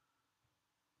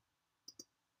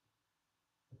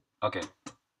 Okay.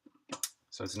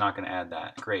 So it's not going to add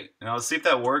that. Great. Now let's see if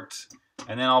that worked.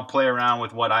 And then I'll play around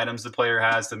with what items the player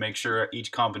has to make sure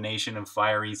each combination of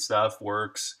fiery stuff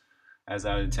works as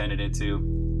I intended it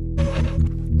to.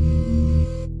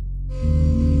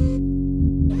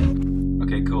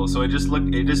 Okay, cool. So it just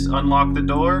unlocked the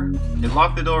door. It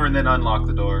locked the door and then unlocked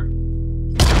the door.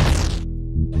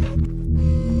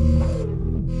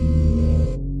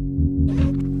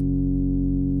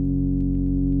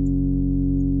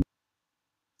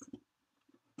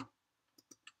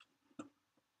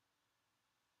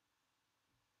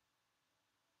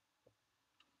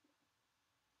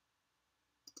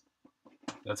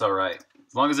 That's all right.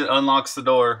 As long as it unlocks the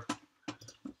door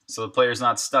so the player's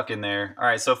not stuck in there. All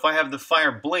right, so if I have the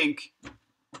fire blink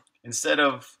instead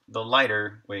of the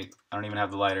lighter, wait, I don't even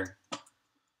have the lighter.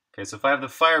 Okay, so if I have the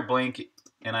fire blink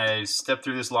and I step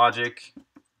through this logic,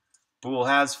 Boole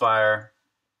has fire.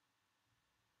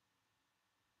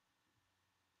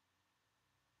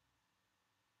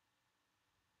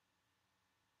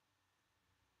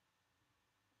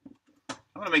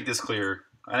 I'm gonna make this clearer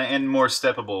and more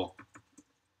steppable.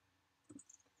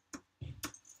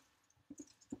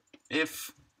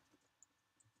 If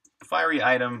fiery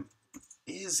item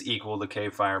is equal to K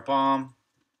fire bomb,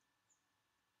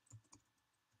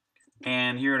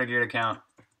 and here at a geared account,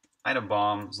 item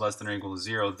bomb is less than or equal to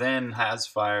 0, then has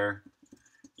fire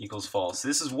equals false.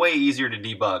 This is way easier to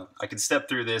debug. I can step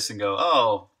through this and go,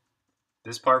 oh,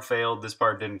 this part failed, this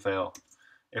part didn't fail.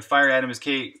 If fire item is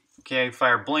K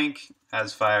fire blink,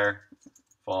 has fire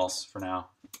false for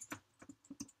now.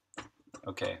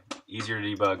 Okay, easier to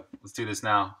debug. Let's do this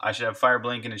now. I should have fire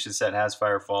blink and it should set has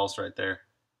fire false right there.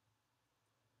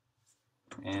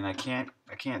 And I can't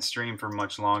stream for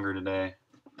much longer today.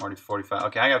 Already 45.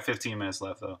 Okay, I got 15 minutes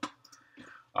left though.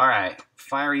 All right,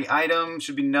 fiery item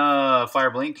should be no fire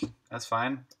blink. That's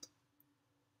fine.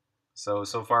 So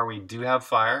far we do have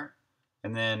fire,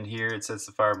 and then here it sets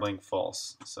the fire blink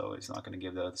false. So it's not going to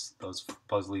give those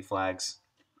puzzly flags.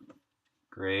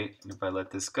 Great. And if I let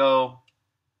this go,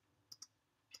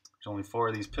 there's only 4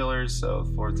 of these pillars, so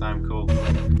 4 time cool.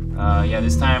 Yeah,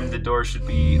 this time the door should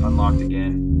be unlocked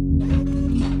again.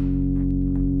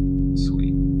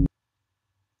 Sweet.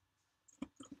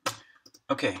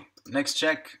 Okay, next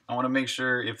check. I want to make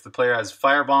sure if the player has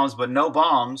fire bombs but no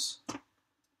bombs,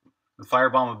 the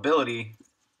firebomb ability,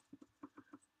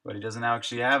 but he doesn't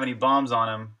actually have any bombs on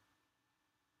him,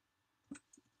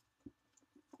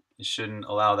 it shouldn't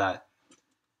allow that.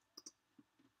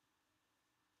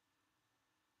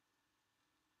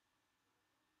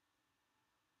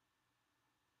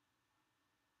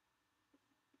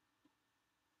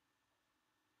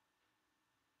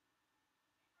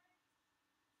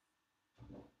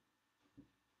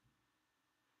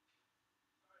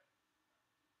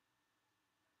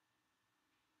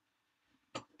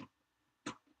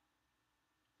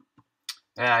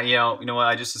 You know what?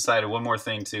 I just decided one more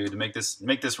thing too to make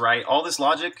this right. All this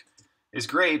logic is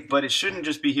great, but it shouldn't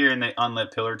just be here in the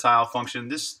unlit pillar tile function.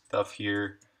 This stuff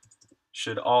here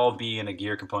should all be in a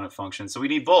gear component function. So we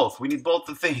need both. We need both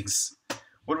the things.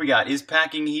 What do we got? Is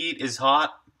packing heat, is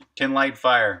hot, can light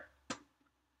fire.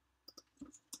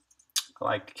 I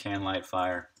like can light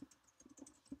fire.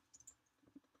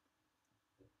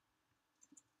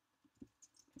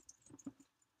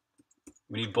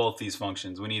 We need both these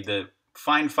functions. We need the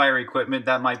find fire equipment.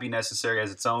 That might be necessary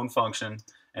as its own function.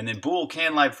 And then bool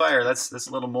can light fire. That's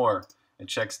a little more. It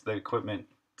checks the equipment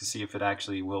to see if it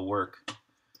actually will work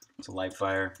to light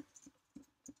fire.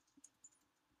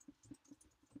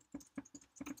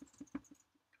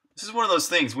 This is one of those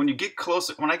things when you get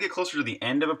closer. When I get closer to the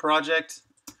end of a project,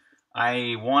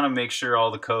 I want to make sure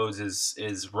all the codes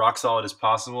is rock solid as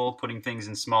possible, putting things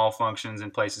in small functions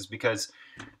in places, because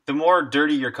the more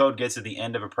dirty your code gets at the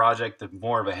end of a project, the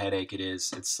more of a headache it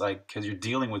is. It's like, because you're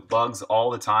dealing with bugs all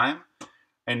the time,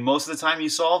 and most of the time you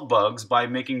solve bugs by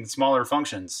making smaller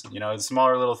functions, you know,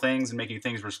 smaller little things, and making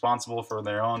things responsible for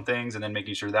their own things, and then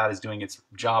making sure that is doing its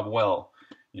job well.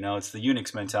 You know, it's the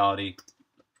Unix mentality.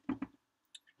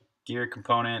 Gear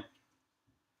component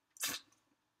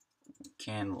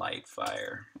can light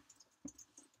fire.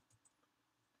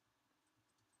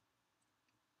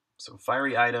 So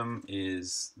fiery item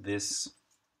is this.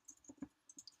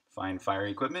 Find fire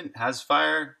equipment, has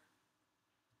fire.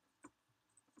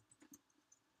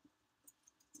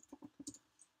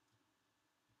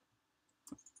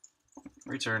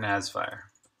 Return has fire.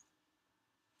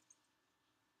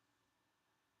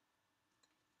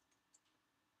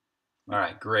 All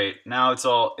right, great. Now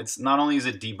it's not only is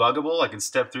it debuggable, I can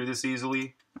step through this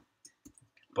easily,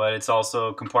 but it's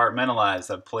also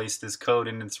compartmentalized. I've placed this code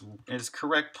in its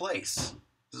correct place.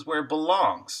 This is where it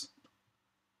belongs.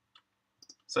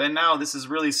 So and now this is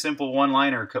really simple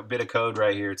one-liner bit of code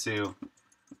right here too.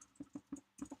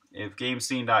 If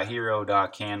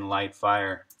GameScene.hero.can light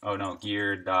fire. Oh no,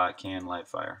 gear.can light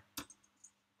fire.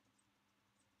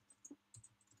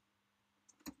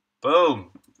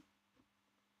 Boom.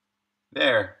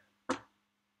 There.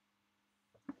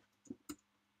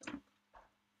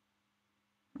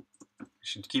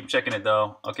 Should keep checking it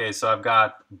though. Okay, so I've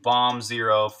got bomb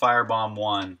 0, firebomb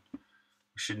 1.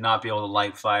 Should not be able to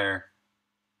light fire.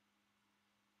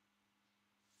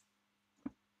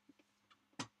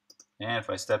 And if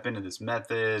I step into this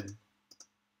method,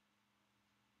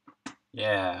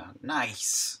 yeah,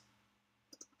 nice.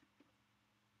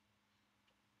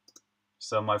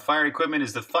 So my fire equipment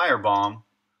is the firebomb.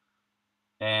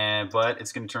 But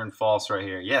it's going to turn false right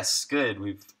here. Yes, good.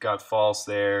 We've got false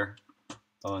there.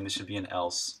 Oh, and this should be an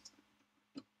else.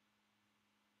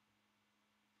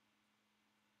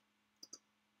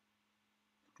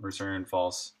 Return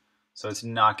false. So it's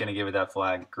not going to give it that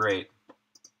flag. Great.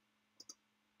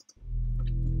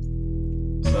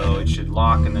 So it should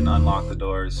lock and then unlock the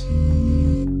doors,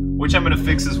 which I'm going to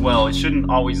fix as well. It shouldn't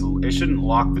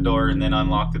lock the door and then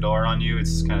unlock the door on you.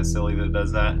 It's kind of silly that it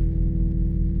does that.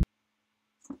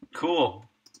 Cool,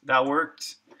 that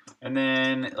worked. And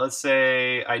then let's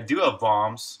say I do have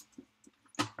bombs.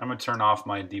 I'm gonna turn off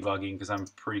my debugging because I'm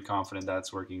pretty confident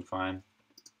that's working fine.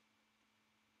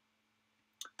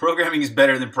 Programming is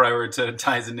better than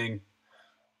prioritizing.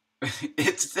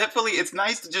 It's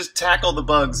nice to just tackle the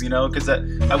bugs, you know, because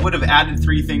I would have added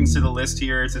 3 things to the list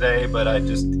here today, but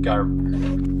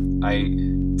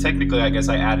technically I guess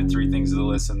I added 3 things to the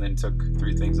list and then took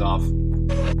 3 things off.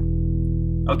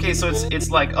 Okay, so it's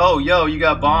like, oh, yo, you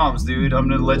got bombs, dude. I'm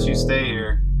gonna let you stay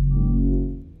here.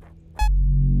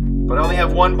 But I only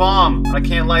have 1 bomb. I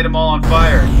can't light them all on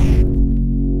fire.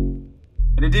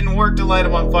 And it didn't work to light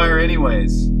them on fire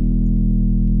anyways.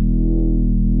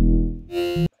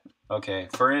 Okay,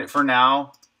 for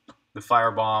now, the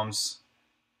fire bombs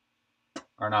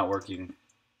are not working.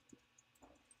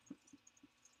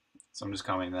 So I'm just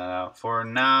commenting that out. For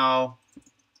now,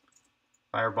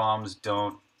 fire bombs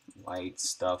don't light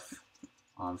stuff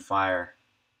on fire.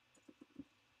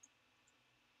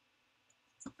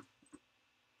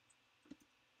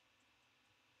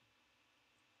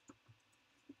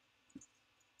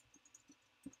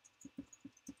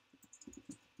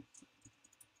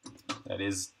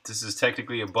 This is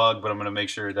technically a bug, but I'm going to make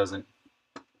sure it doesn't.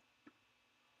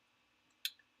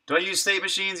 Do I use state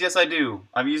machines? Yes, I do.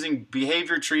 I'm using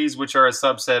behavior trees, which are a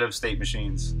subset of state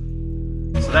machines.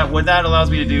 So what that allows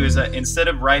me to do is that instead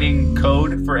of writing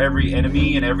code for every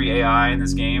enemy and every AI in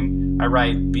this game, I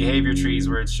write behavior trees,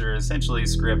 which are essentially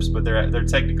scripts, but they're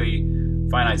technically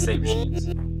finite state machines.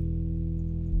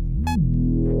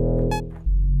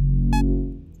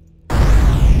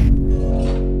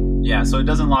 Yeah, so it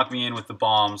doesn't lock me in with the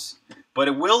bombs, but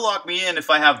it will lock me in if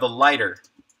I have the lighter.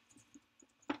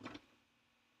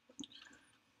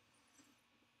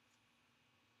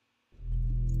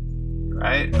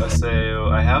 Right, so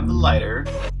I have the lighter,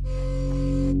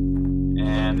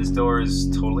 and this door is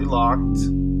totally locked.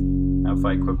 Now if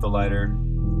I equip the lighter,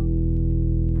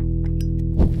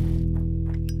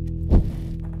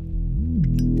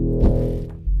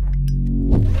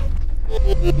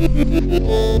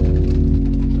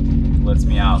 lets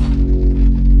me out.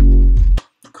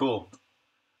 Cool.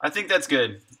 I think that's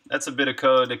good. That's a bit of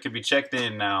code that could be checked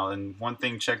in now, and one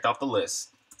thing checked off the list.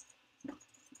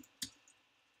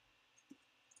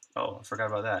 Oh, I forgot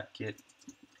about that. Git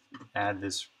add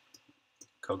this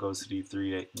Cocosity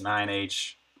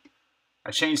 389H.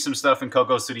 I changed some stuff in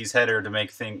Cocosity's header to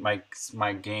make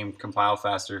my game compile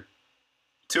faster.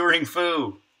 Touring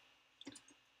Foo.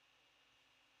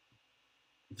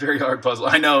 Very hard puzzle.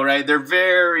 I know, right? They're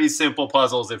very simple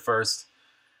puzzles at first.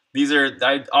 These are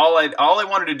all I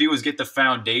wanted to do was get the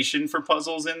foundation for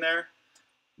puzzles in there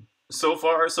so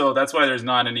far. So that's why there's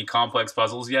not any complex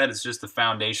puzzles yet. It's just the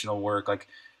foundational work, like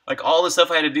all the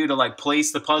stuff I had to do to like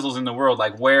place the puzzles in the world.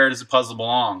 Like, where does the puzzle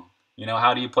belong? You know,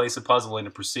 how do you place a puzzle in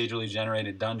a procedurally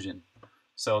generated dungeon?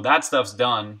 So that stuff's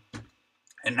done,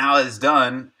 and now that it's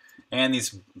done, and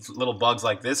these little bugs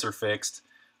like this are fixed,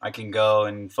 I can go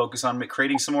and focus on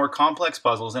creating some more complex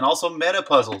puzzles and also meta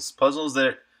puzzles, puzzles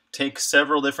that take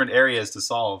several different areas to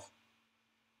solve.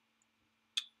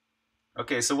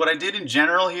 Okay, so what I did in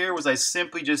general here was I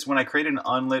simply just, when I created an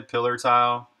unlit pillar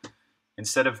tile,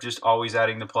 instead of just always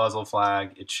adding the puzzle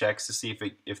flag, it checks to see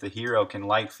if the hero can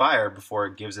light fire before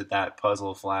it gives it that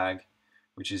puzzle flag,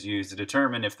 which is used to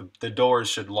determine if the doors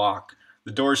should lock.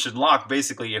 The doors should lock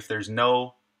basically if there's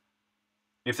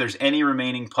any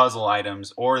remaining puzzle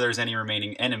items or there's any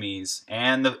remaining enemies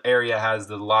and the area has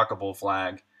the lockable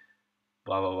flag.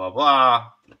 Blah, blah, blah,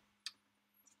 blah.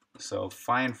 So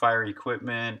find fire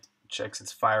equipment, checks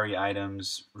its fiery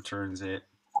items, returns it.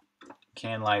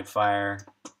 Can light fire,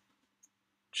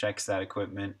 checks that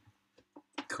equipment.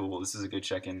 Cool, this is a good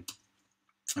check-in.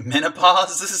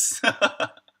 Menopause?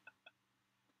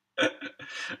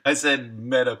 I said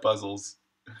meta puzzles.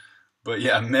 But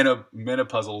yeah, meta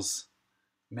puzzles.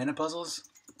 Meta puzzles?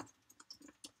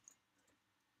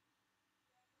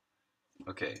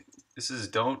 Okay, this is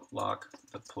don't lock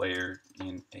the player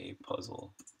in a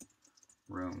puzzle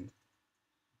room.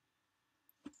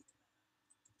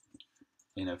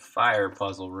 In a fire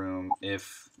puzzle room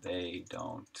if they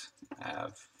don't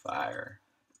have fire.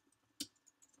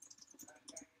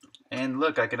 And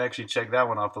look, I can actually check that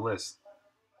one off the list.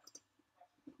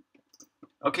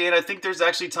 Okay, and I think there's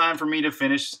actually time for me to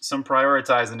finish some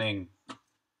prioritizing.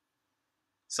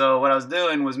 So what I was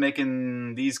doing was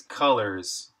making these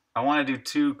colors. I want to do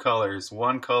two colors.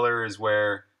 One color is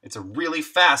where it's a really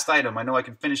fast item. I know I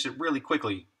can finish it really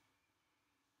quickly.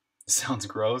 Sounds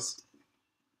gross.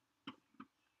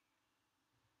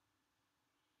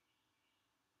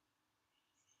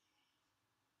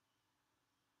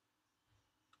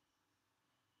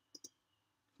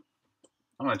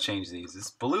 I'm going to change these.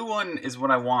 This blue one is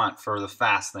what I want for the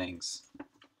fast things.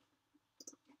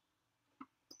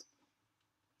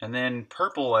 And then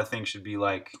purple, I think, should be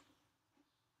like,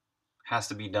 has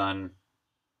to be done.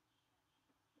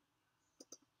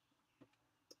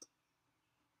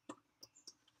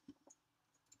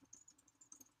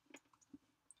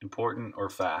 Important or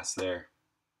fast there.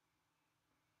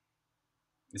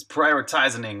 It's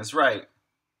prioritizing, that's right.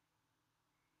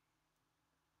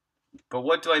 But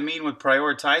what do I mean with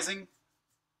prioritizing?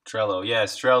 Trello,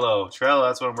 yes, Trello. Trello,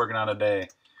 that's what I'm working on today.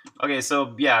 Okay,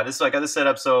 so yeah, I got this set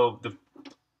up so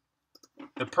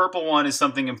the purple one is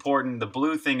something important. The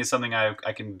blue thing is something I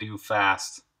can do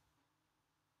fast.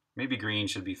 Maybe green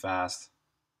should be fast.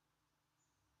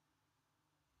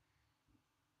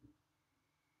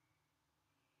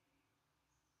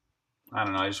 I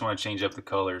don't know, I just want to change up the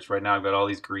colors. Right now I've got all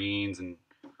these greens and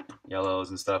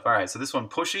yellows and stuff. All right, so this one,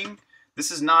 pushing.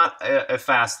 This is not a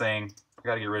fast thing. I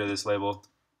gotta get rid of this label.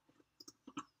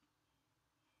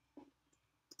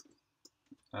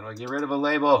 How do I get rid of a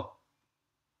label?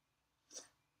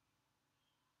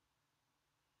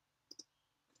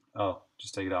 Oh,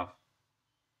 just take it off.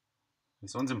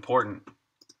 This one's important.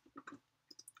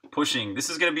 Pushing. This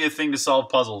is going to be a thing to solve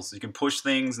puzzles. You can push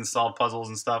things and solve puzzles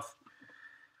and stuff.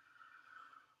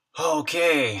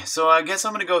 Okay, so I guess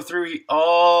I'm going to go through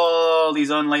all these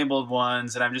unlabeled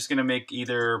ones, and I'm just going to make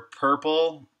either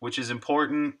purple, which is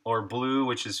important, or blue,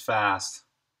 which is fast.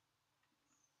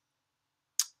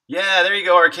 Yeah, there you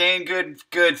go, Arcane.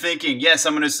 Good thinking. Yes,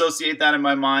 I'm going to associate that in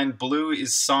my mind. Blue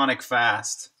is Sonic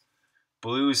fast.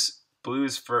 Blue's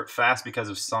Blue's for fast because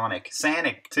of Sonic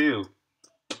too.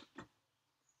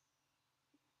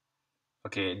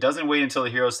 Okay, it doesn't wait until the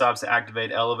hero stops to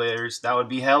activate elevators. That would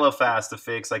be hella fast to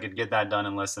fix. I could get that done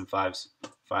in less than 5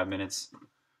 minutes.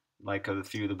 Like a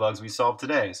few of the bugs we solved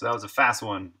today. So that was a fast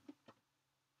one.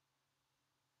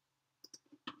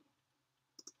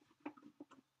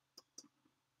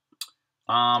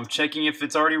 Checking if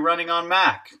it's already running on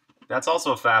Mac. That's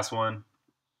also a fast one.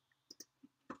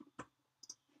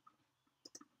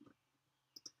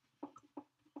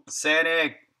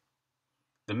 Sonic.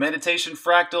 The meditation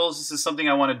fractals. This is something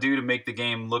I want to do to make the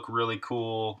game look really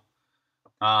cool.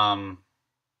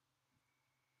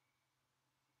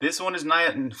 This one is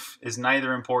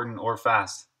neither important or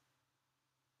fast.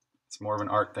 It's more of an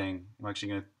art thing. I'm actually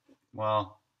gonna,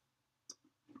 well.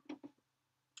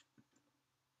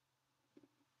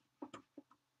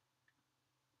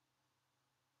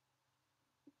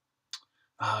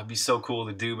 It'd be so cool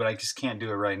to do, but I just can't do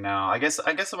it right now. I guess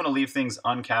I'm gonna leave things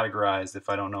uncategorized if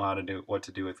I don't know what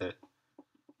to do with it.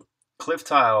 Cliff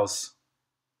tiles.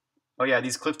 Oh yeah,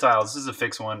 these cliff tiles. This is a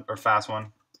fixed one or fast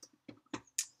one.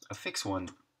 A fixed one.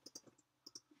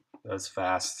 That's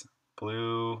fast.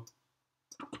 Blue.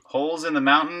 Holes in the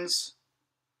mountains.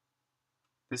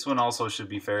 This one also should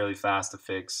be fairly fast to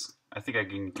fix. I think I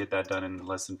can get that done in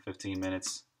less than 15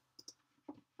 minutes.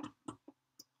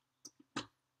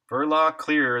 Verloc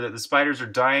clear that the spiders are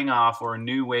dying off or a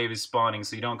new wave is spawning,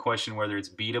 so you don't question whether it's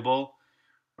beatable,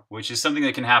 which is something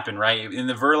that can happen, right? In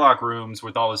the Verloc rooms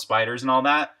with all the spiders and all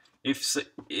that, if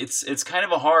it's kind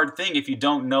of a hard thing if you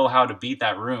don't know how to beat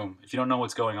that room, if you don't know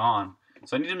what's going on.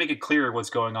 So I need to make it clear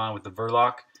what's going on with the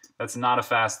Verloc. That's not a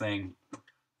fast thing.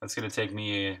 That's going to take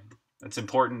me... It's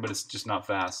important, but it's just not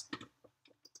fast.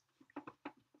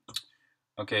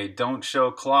 Okay, don't show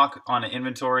clock on an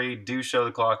inventory. Do show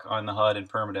the clock on the HUD and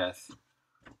permadeath.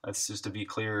 That's just to be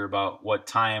clear about what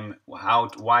time,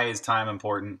 why is time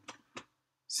important.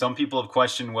 Some people have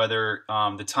questioned whether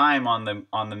the time on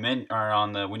the menu or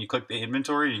on the when you click the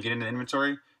inventory and you get into the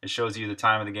inventory, it shows you the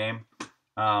time of the game.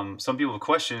 Some people have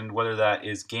questioned whether that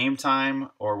is game time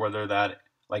or whether that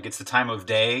like it's the time of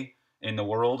day in the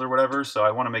world or whatever. So I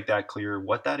want to make that clear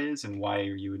what that is and why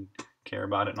you would care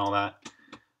about it and all that.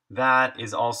 That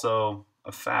is also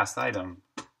a fast item.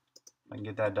 I can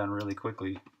get that done really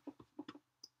quickly.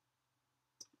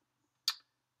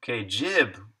 Okay,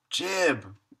 Jib.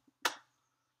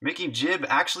 Making Jib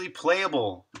actually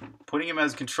playable. Putting him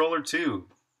as a controller too.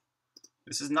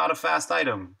 This is not a fast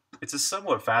item. It's a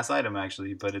somewhat fast item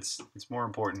actually, but it's more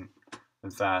important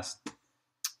than fast.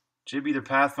 Jib either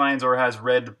pathfinds or has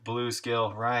red-blue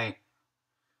skill. Right.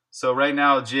 So right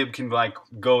now Jib can like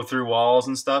go through walls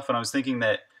and stuff, and I was thinking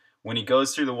that when he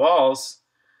goes through the walls,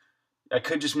 I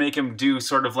could just make him do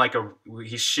sort of like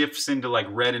he shifts into like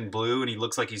red and blue and he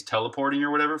looks like he's teleporting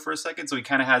or whatever for a second. So he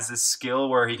kind of has this skill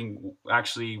where he can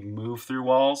actually move through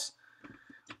walls,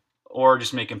 or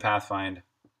just make him pathfind.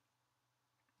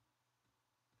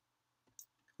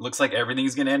 Looks like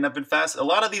everything's going to end up in fast. A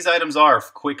lot of these items are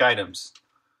quick items,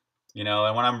 you know,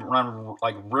 and when I'm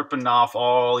like ripping off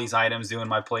all these items, doing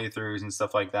my playthroughs and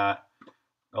stuff like that,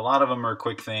 a lot of them are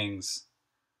quick things.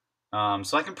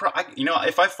 So I can, you know,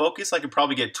 if I focus, I could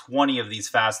probably get 20 of these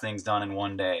fast things done in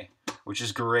one day, which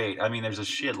is great. I mean, there's a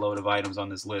shitload of items on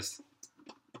this list.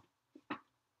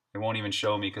 It won't even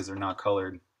show me because they're not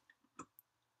colored.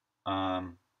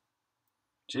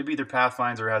 Jib either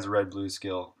pathfinds or has a red-blue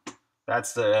skill.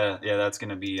 That's the, yeah, that's going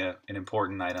to be an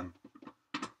important item.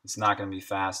 It's not going to be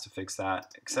fast to fix that,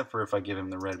 except for if I give him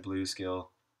the red-blue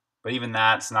skill. But even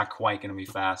that's not quite going to be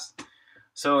fast.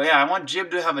 So yeah, I want Jib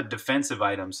to have a defensive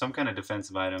item, some kind of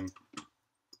defensive item.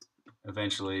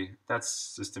 Eventually,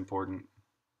 that's just important.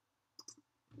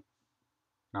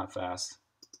 Not fast.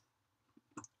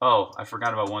 Oh, I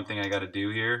forgot about one thing I got to do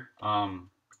here.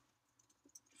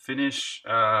 Finish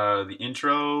the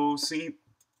intro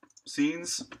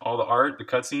scenes, all the art, the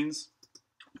cutscenes.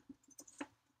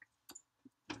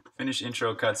 Finish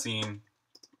intro cutscene.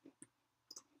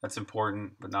 That's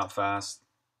important, but not fast.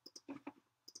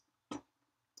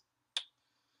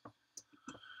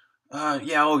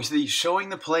 Yeah, showing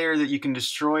the player that you can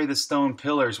destroy the stone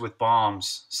pillars with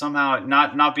bombs. Somehow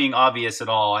not being obvious at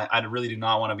all. I really do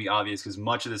not want to be obvious because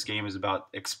much of this game is about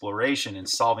exploration and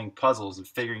solving puzzles and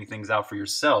figuring things out for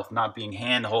yourself, not being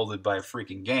hand-holded by a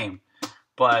freaking game.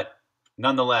 But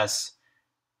nonetheless,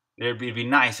 it'd be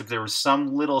nice if there was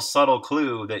some little subtle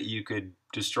clue that you could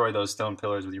destroy those stone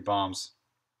pillars with your bombs.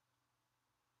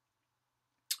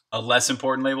 A less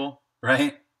important label,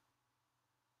 right?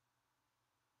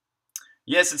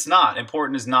 Yes, it's not.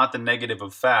 Important is not the negative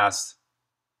of fast.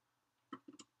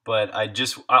 But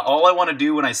all I want to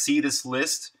do when I see this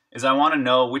list is I want to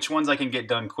know which ones I can get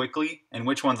done quickly and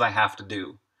which ones I have to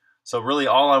do. So really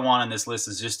all I want on this list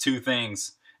is just two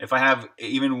things. If I have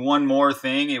even one more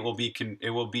thing, it will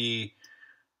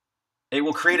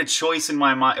create a choice in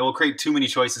my mind. It will create too many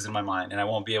choices in my mind, and I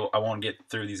won't get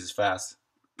through these as fast.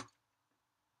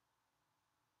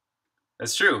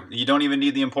 That's true. You don't even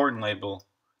need the important label.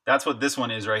 That's what this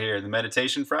one is right here. The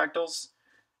meditation fractals.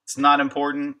 It's not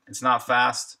important. It's not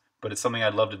fast, but it's something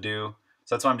I'd love to do.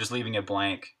 So that's why I'm just leaving it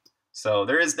blank. So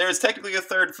there is technically a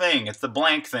third thing. It's the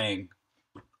blank thing.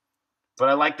 But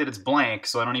I like that it's blank,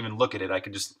 so I don't even look at it. I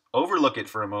can just overlook it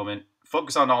for a moment,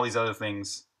 focus on all these other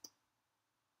things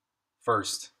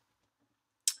first.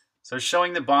 So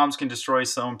showing that bombs can destroy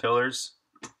stone pillars.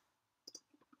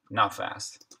 Not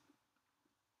fast,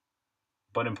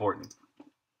 but important.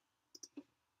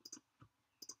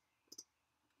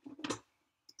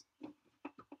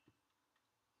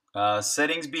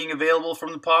 Settings being available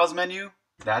from the pause menu.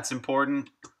 That's important.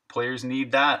 Players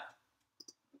need that.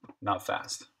 Not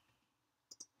fast.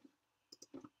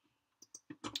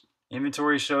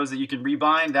 Inventory shows that you can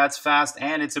rebind. That's fast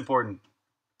and it's important.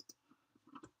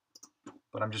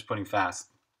 But I'm just putting fast.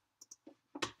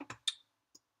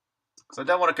 Because I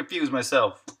don't want to confuse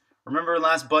myself. Remember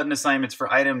last button assignments for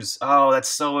items. Oh, that's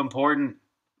so important.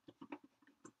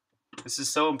 This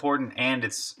is so important, and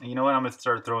it's, you know what, I'm going to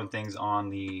start throwing things on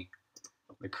the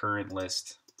current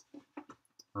list.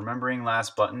 Remembering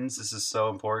last buttons, this is so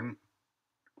important.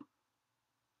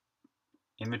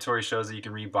 Inventory shows that you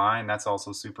can rebind, that's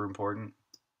also super important.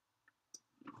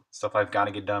 Stuff I've got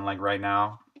to get done like right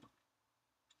now.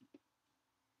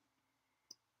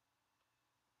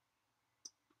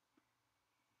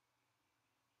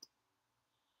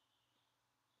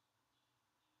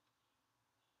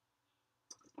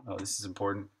 Oh, this is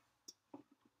important.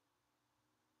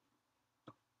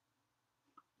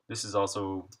 This is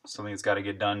also something that's got to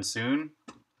get done soon.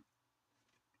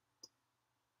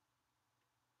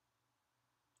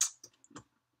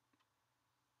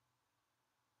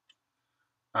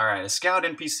 All right, a scout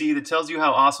NPC that tells you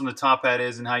how awesome the top hat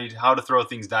is and how to throw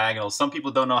things diagonal. Some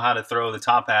people don't know how to throw the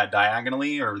top hat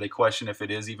diagonally, or they question if it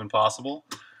is even possible.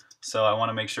 So I want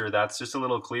to make sure that's just a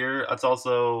little clear. That's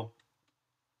also...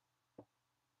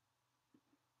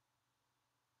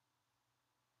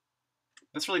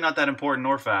 That's really not that important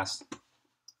or fast.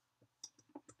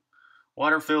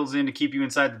 Water fills in to keep you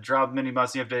inside the drop mini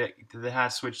boss. You have to the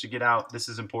hat switch to get out. This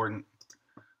is important.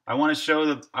 I want to show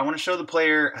the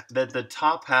player that the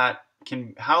top hat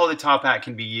how the top hat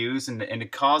can be used, and to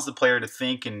cause the player to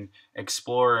think and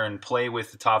explore and play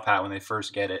with the top hat when they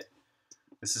first get it.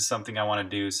 This is something I want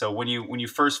to do. So when you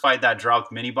first fight that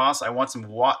dropped mini boss, I want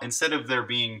some instead of there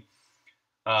being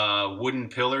wooden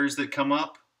pillars that come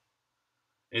up.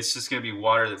 It's just going to be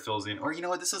water that fills in. Or you know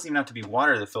what? This doesn't even have to be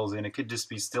water that fills in. It could just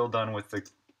be still done with the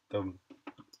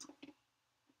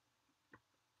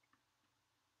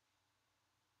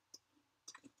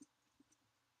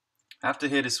have to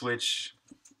hit a switch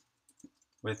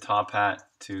with top hat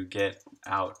to get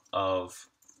out of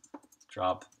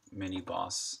drop mini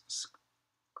boss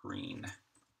screen.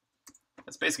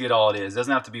 That's basically all it is. It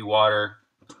doesn't have to be water.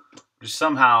 Just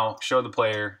somehow show the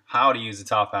player how to use the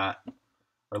top hat.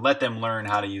 Or let them learn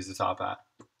how to use the top hat.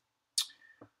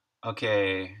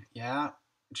 Okay, yeah.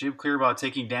 Jib clear about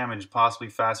taking damage, possibly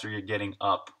faster you're getting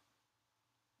up.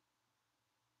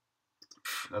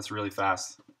 That's really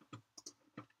fast.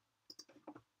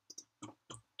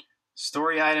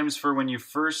 Story items for when you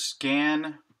first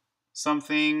scan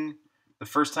something. The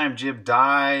first time Jib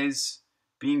dies.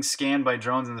 Being scanned by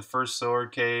drones in the first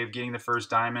sword cave. Getting the first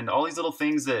diamond. All these little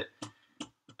things that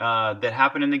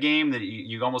happen in the game that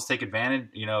you almost take advantage,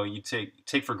 you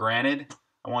take for granted.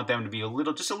 I want them to be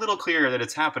just a little clearer that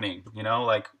it's happening.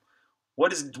 Like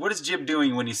what is Jib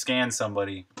doing when he scans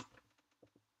somebody?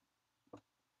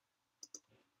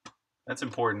 That's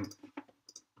important,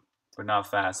 but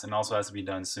not fast, and also has to be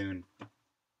done soon.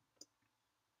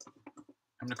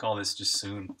 I'm gonna call this just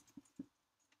soon.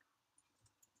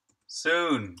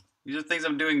 Soon. These are things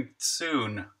I'm doing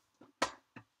soon.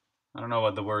 I don't know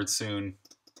what the word soon.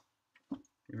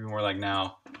 Maybe more like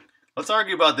now. Let's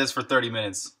argue about this for 30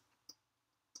 minutes.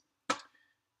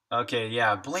 Okay,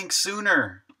 yeah, blink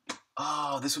sooner.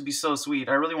 Oh, this would be so sweet.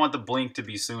 I really want the blink to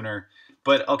be sooner.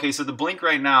 But, okay, so the blink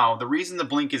right now, the reason the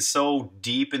blink is so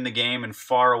deep in the game and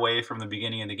far away from the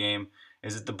beginning of the game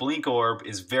is that the blink orb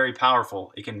is very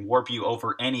powerful. It can warp you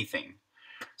over anything.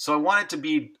 So I want it to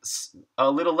be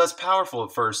a little less powerful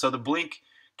at first. So the blink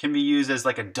can be used as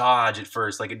like a dodge at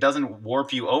first. Like it doesn't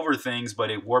warp you over things, but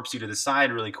it warps you to the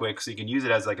side really quick, so you can use it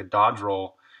as like a dodge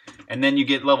roll. And then you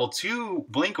get level 2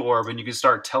 Blink Orb, and you can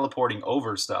start teleporting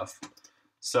over stuff.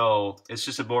 So it's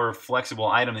just a more flexible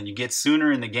item that you get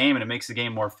sooner in the game, and it makes the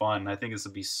game more fun. I think this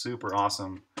would be super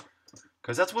awesome.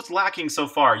 Because that's what's lacking so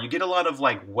far. You get a lot of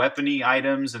like weapony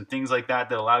items and things like that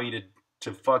that allow you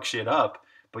to fuck shit up,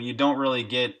 but you don't really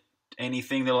get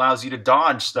anything that allows you to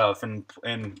dodge stuff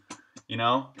and you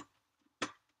know,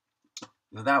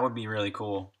 that would be really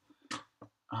cool.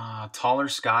 Taller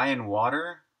sky and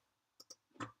water.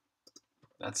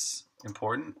 That's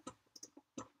important.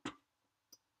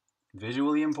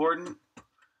 Visually important.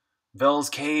 Vel's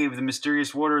Cave, the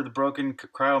mysterious water of the broken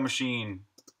cryo machine.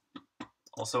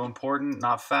 Also important,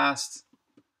 not fast.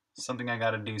 Something I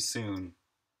gotta do soon.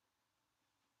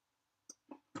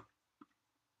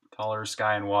 Taller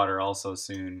sky and water, also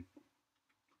soon.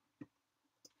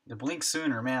 The blink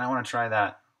sooner, man, I want to try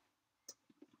that.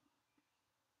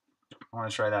 I want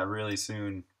to try that really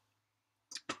soon.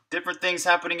 Different things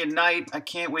happening at night. I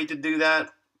can't wait to do that.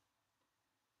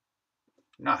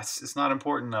 No, it's not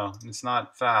important though. It's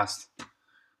not fast.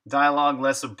 Dialogue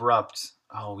less abrupt.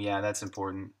 Oh yeah, that's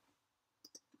important.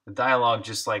 The dialogue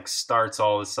just like starts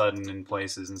all of a sudden in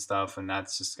places and stuff, and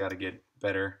that's just got to get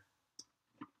better.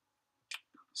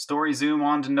 Story zoom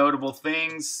on to notable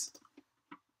things.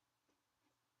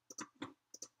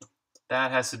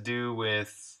 That has to do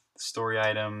with story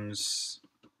items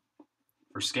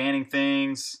for scanning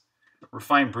things.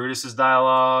 Refine Brutus's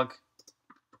dialogue.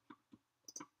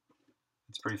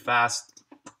 It's pretty fast.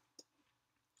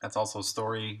 That's also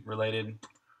story related.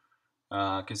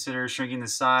 Consider shrinking the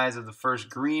size of the first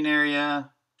green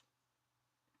area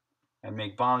and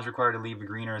make bombs required to leave a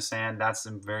green or a sand. That's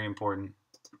very important.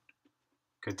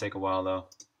 Could take a while though.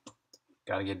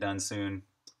 Got to get done soon.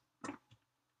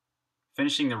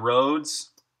 Finishing the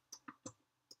roads.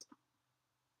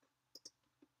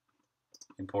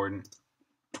 Important.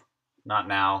 Not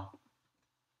now.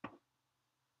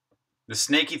 The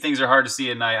snaky things are hard to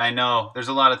see at night. I know. There's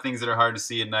a lot of things that are hard to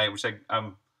see at night, which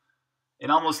it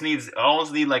almost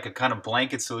need like a kind of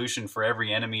blanket solution for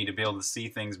every enemy to be able to see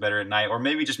things better at night, or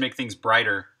maybe just make things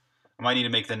brighter. I might need to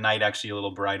make the night actually a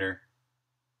little brighter.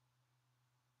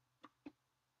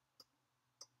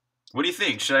 What do you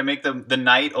think? Should I make the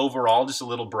night overall just a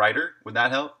little brighter? Would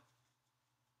that help?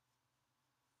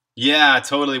 Yeah,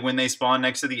 totally. When they spawn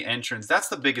next to the entrance. That's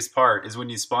the biggest part, is when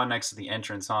you spawn next to the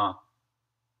entrance, huh?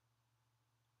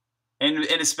 And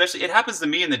especially, it happens to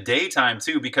me in the daytime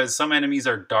too, because some enemies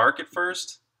are dark at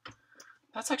first.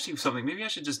 That's actually something. Maybe I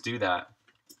should just do that.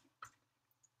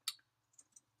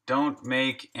 Don't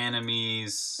make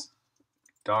enemies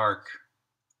dark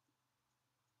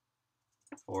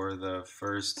for the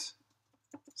first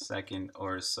second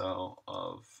or so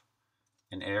of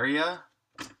an area.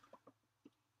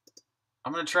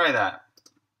 I'm going to try that.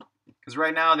 Because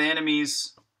right now the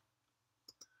enemies,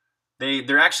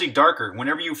 they're actually darker.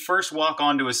 Whenever you first walk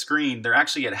onto a screen, they're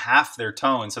actually at half their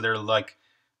tone. So they're like,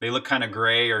 they look kind of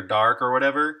gray or dark or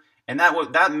whatever. And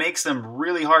that makes them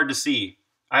really hard to see.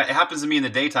 It happens to me in the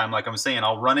daytime, like I'm saying.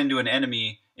 I'll run into an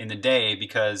enemy in the day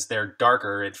because they're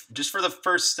darker, just for the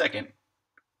first second.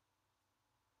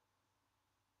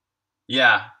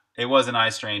 Yeah, it was an eye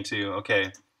strain too.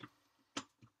 Okay.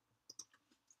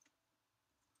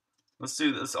 Let's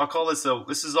do this. I'll call this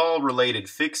this is all related.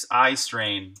 Fix eye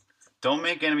strain. Don't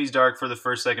make enemies dark for the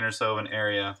first second or so of an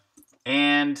area.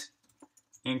 And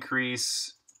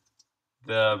increase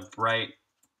the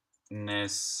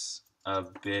brightness a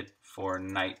bit for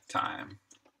nighttime.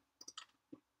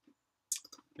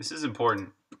 This is important.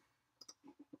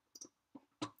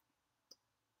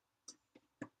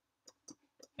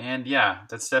 And yeah,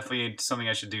 that's definitely something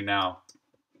I should do now.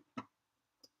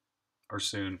 Or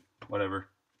soon. Whatever.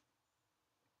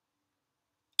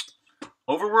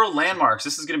 Overworld landmarks.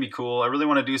 This is going to be cool. I really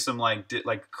want to do some like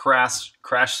crash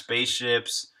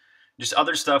spaceships. Just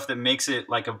other stuff that makes it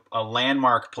like a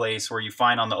landmark place where you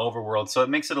find on the overworld. So it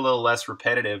makes it a little less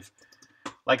repetitive.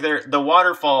 Like the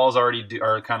waterfalls already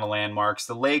are kind of landmarks.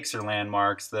 The lakes are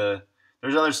landmarks. There's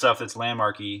other stuff that's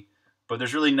landmarky. But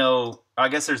there's really no... I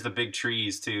guess there's the big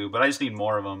trees too. But I just need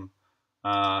more of them.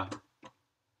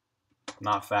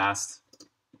 Not fast.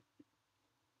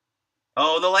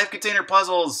 Oh, the life container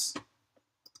puzzles!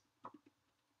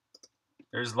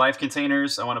 There's life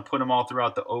containers. I want to put them all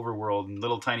throughout the overworld and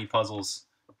little tiny puzzles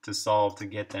to solve to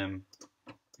get them.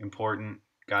 Important.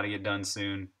 Got to get done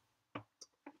soon.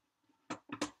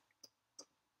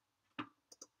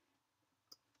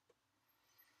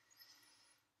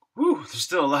 Whew, there's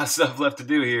still a lot of stuff left to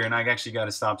do here, and I actually got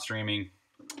to stop streaming.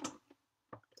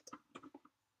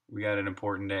 We got an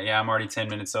important day. Yeah, I'm already 10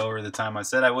 minutes over the time I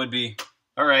said I would be.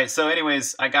 All right, so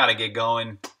anyways, I got to get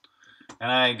going.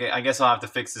 And I guess I'll have to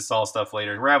fix this all stuff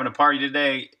later. We're having a party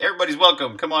today. Everybody's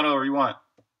welcome. Come on over. You want?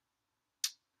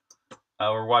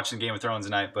 We're watching Game of Thrones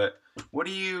tonight. But what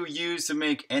do you use to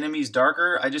make enemies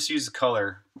darker? I just use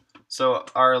color. So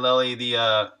Arleli,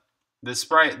 the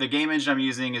sprite, the game engine I'm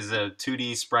using is a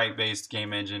 2D sprite-based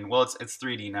game engine. Well, it's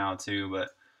 3D now too, but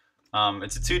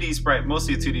it's a 2D sprite,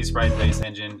 mostly a 2D sprite-based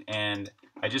engine, and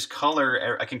I just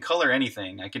color. I can color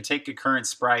anything. I can take a current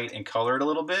sprite and color it a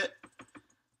little bit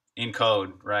in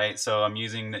code, right? So I'm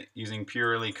using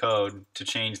purely code to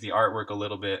change the artwork a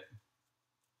little bit.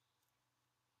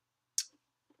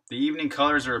 The evening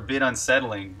colors are a bit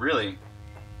unsettling, really.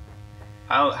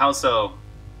 How so?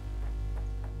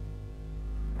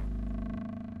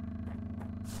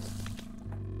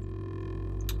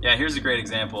 Yeah, here's a great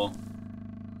example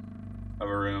of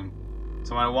a room.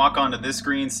 So when I walk onto this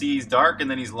screen, see he's dark and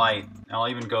then he's light. And I'll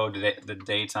even go to the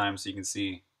daytime so you can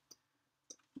see.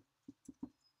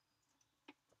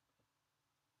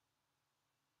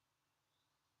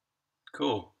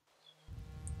 Cool.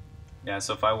 Yeah,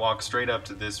 so if I walk straight up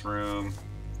to this room,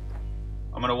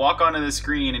 I'm going to walk onto the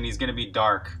screen and he's going to be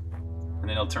dark. And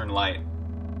then he'll turn light.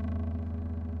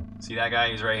 See that guy?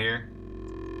 He's right here.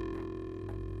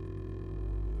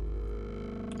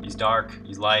 He's dark.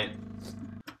 He's light.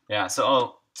 Yeah,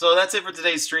 so that's it for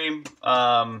today's stream.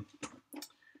 But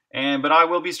I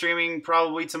will be streaming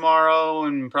probably tomorrow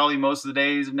and probably most of the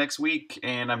days of next week.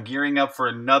 And I'm gearing up for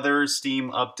another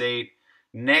Steam update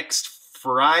next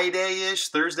Friday-ish,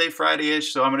 Thursday,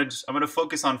 Friday-ish. So I'm gonna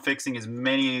focus on fixing as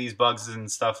many of these bugs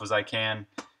and stuff as I can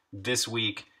this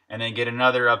week, and then get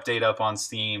another update up on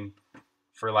Steam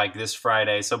for like this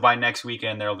Friday. So by next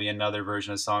weekend there'll be another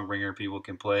version of Songbringer people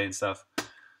can play and stuff.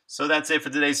 So that's it for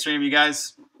today's stream, you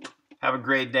guys. Have a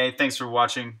great day. Thanks for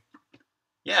watching.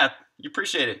 Yeah, you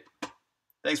appreciate it.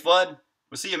 Thanks, Vlad.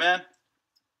 We'll see you, man.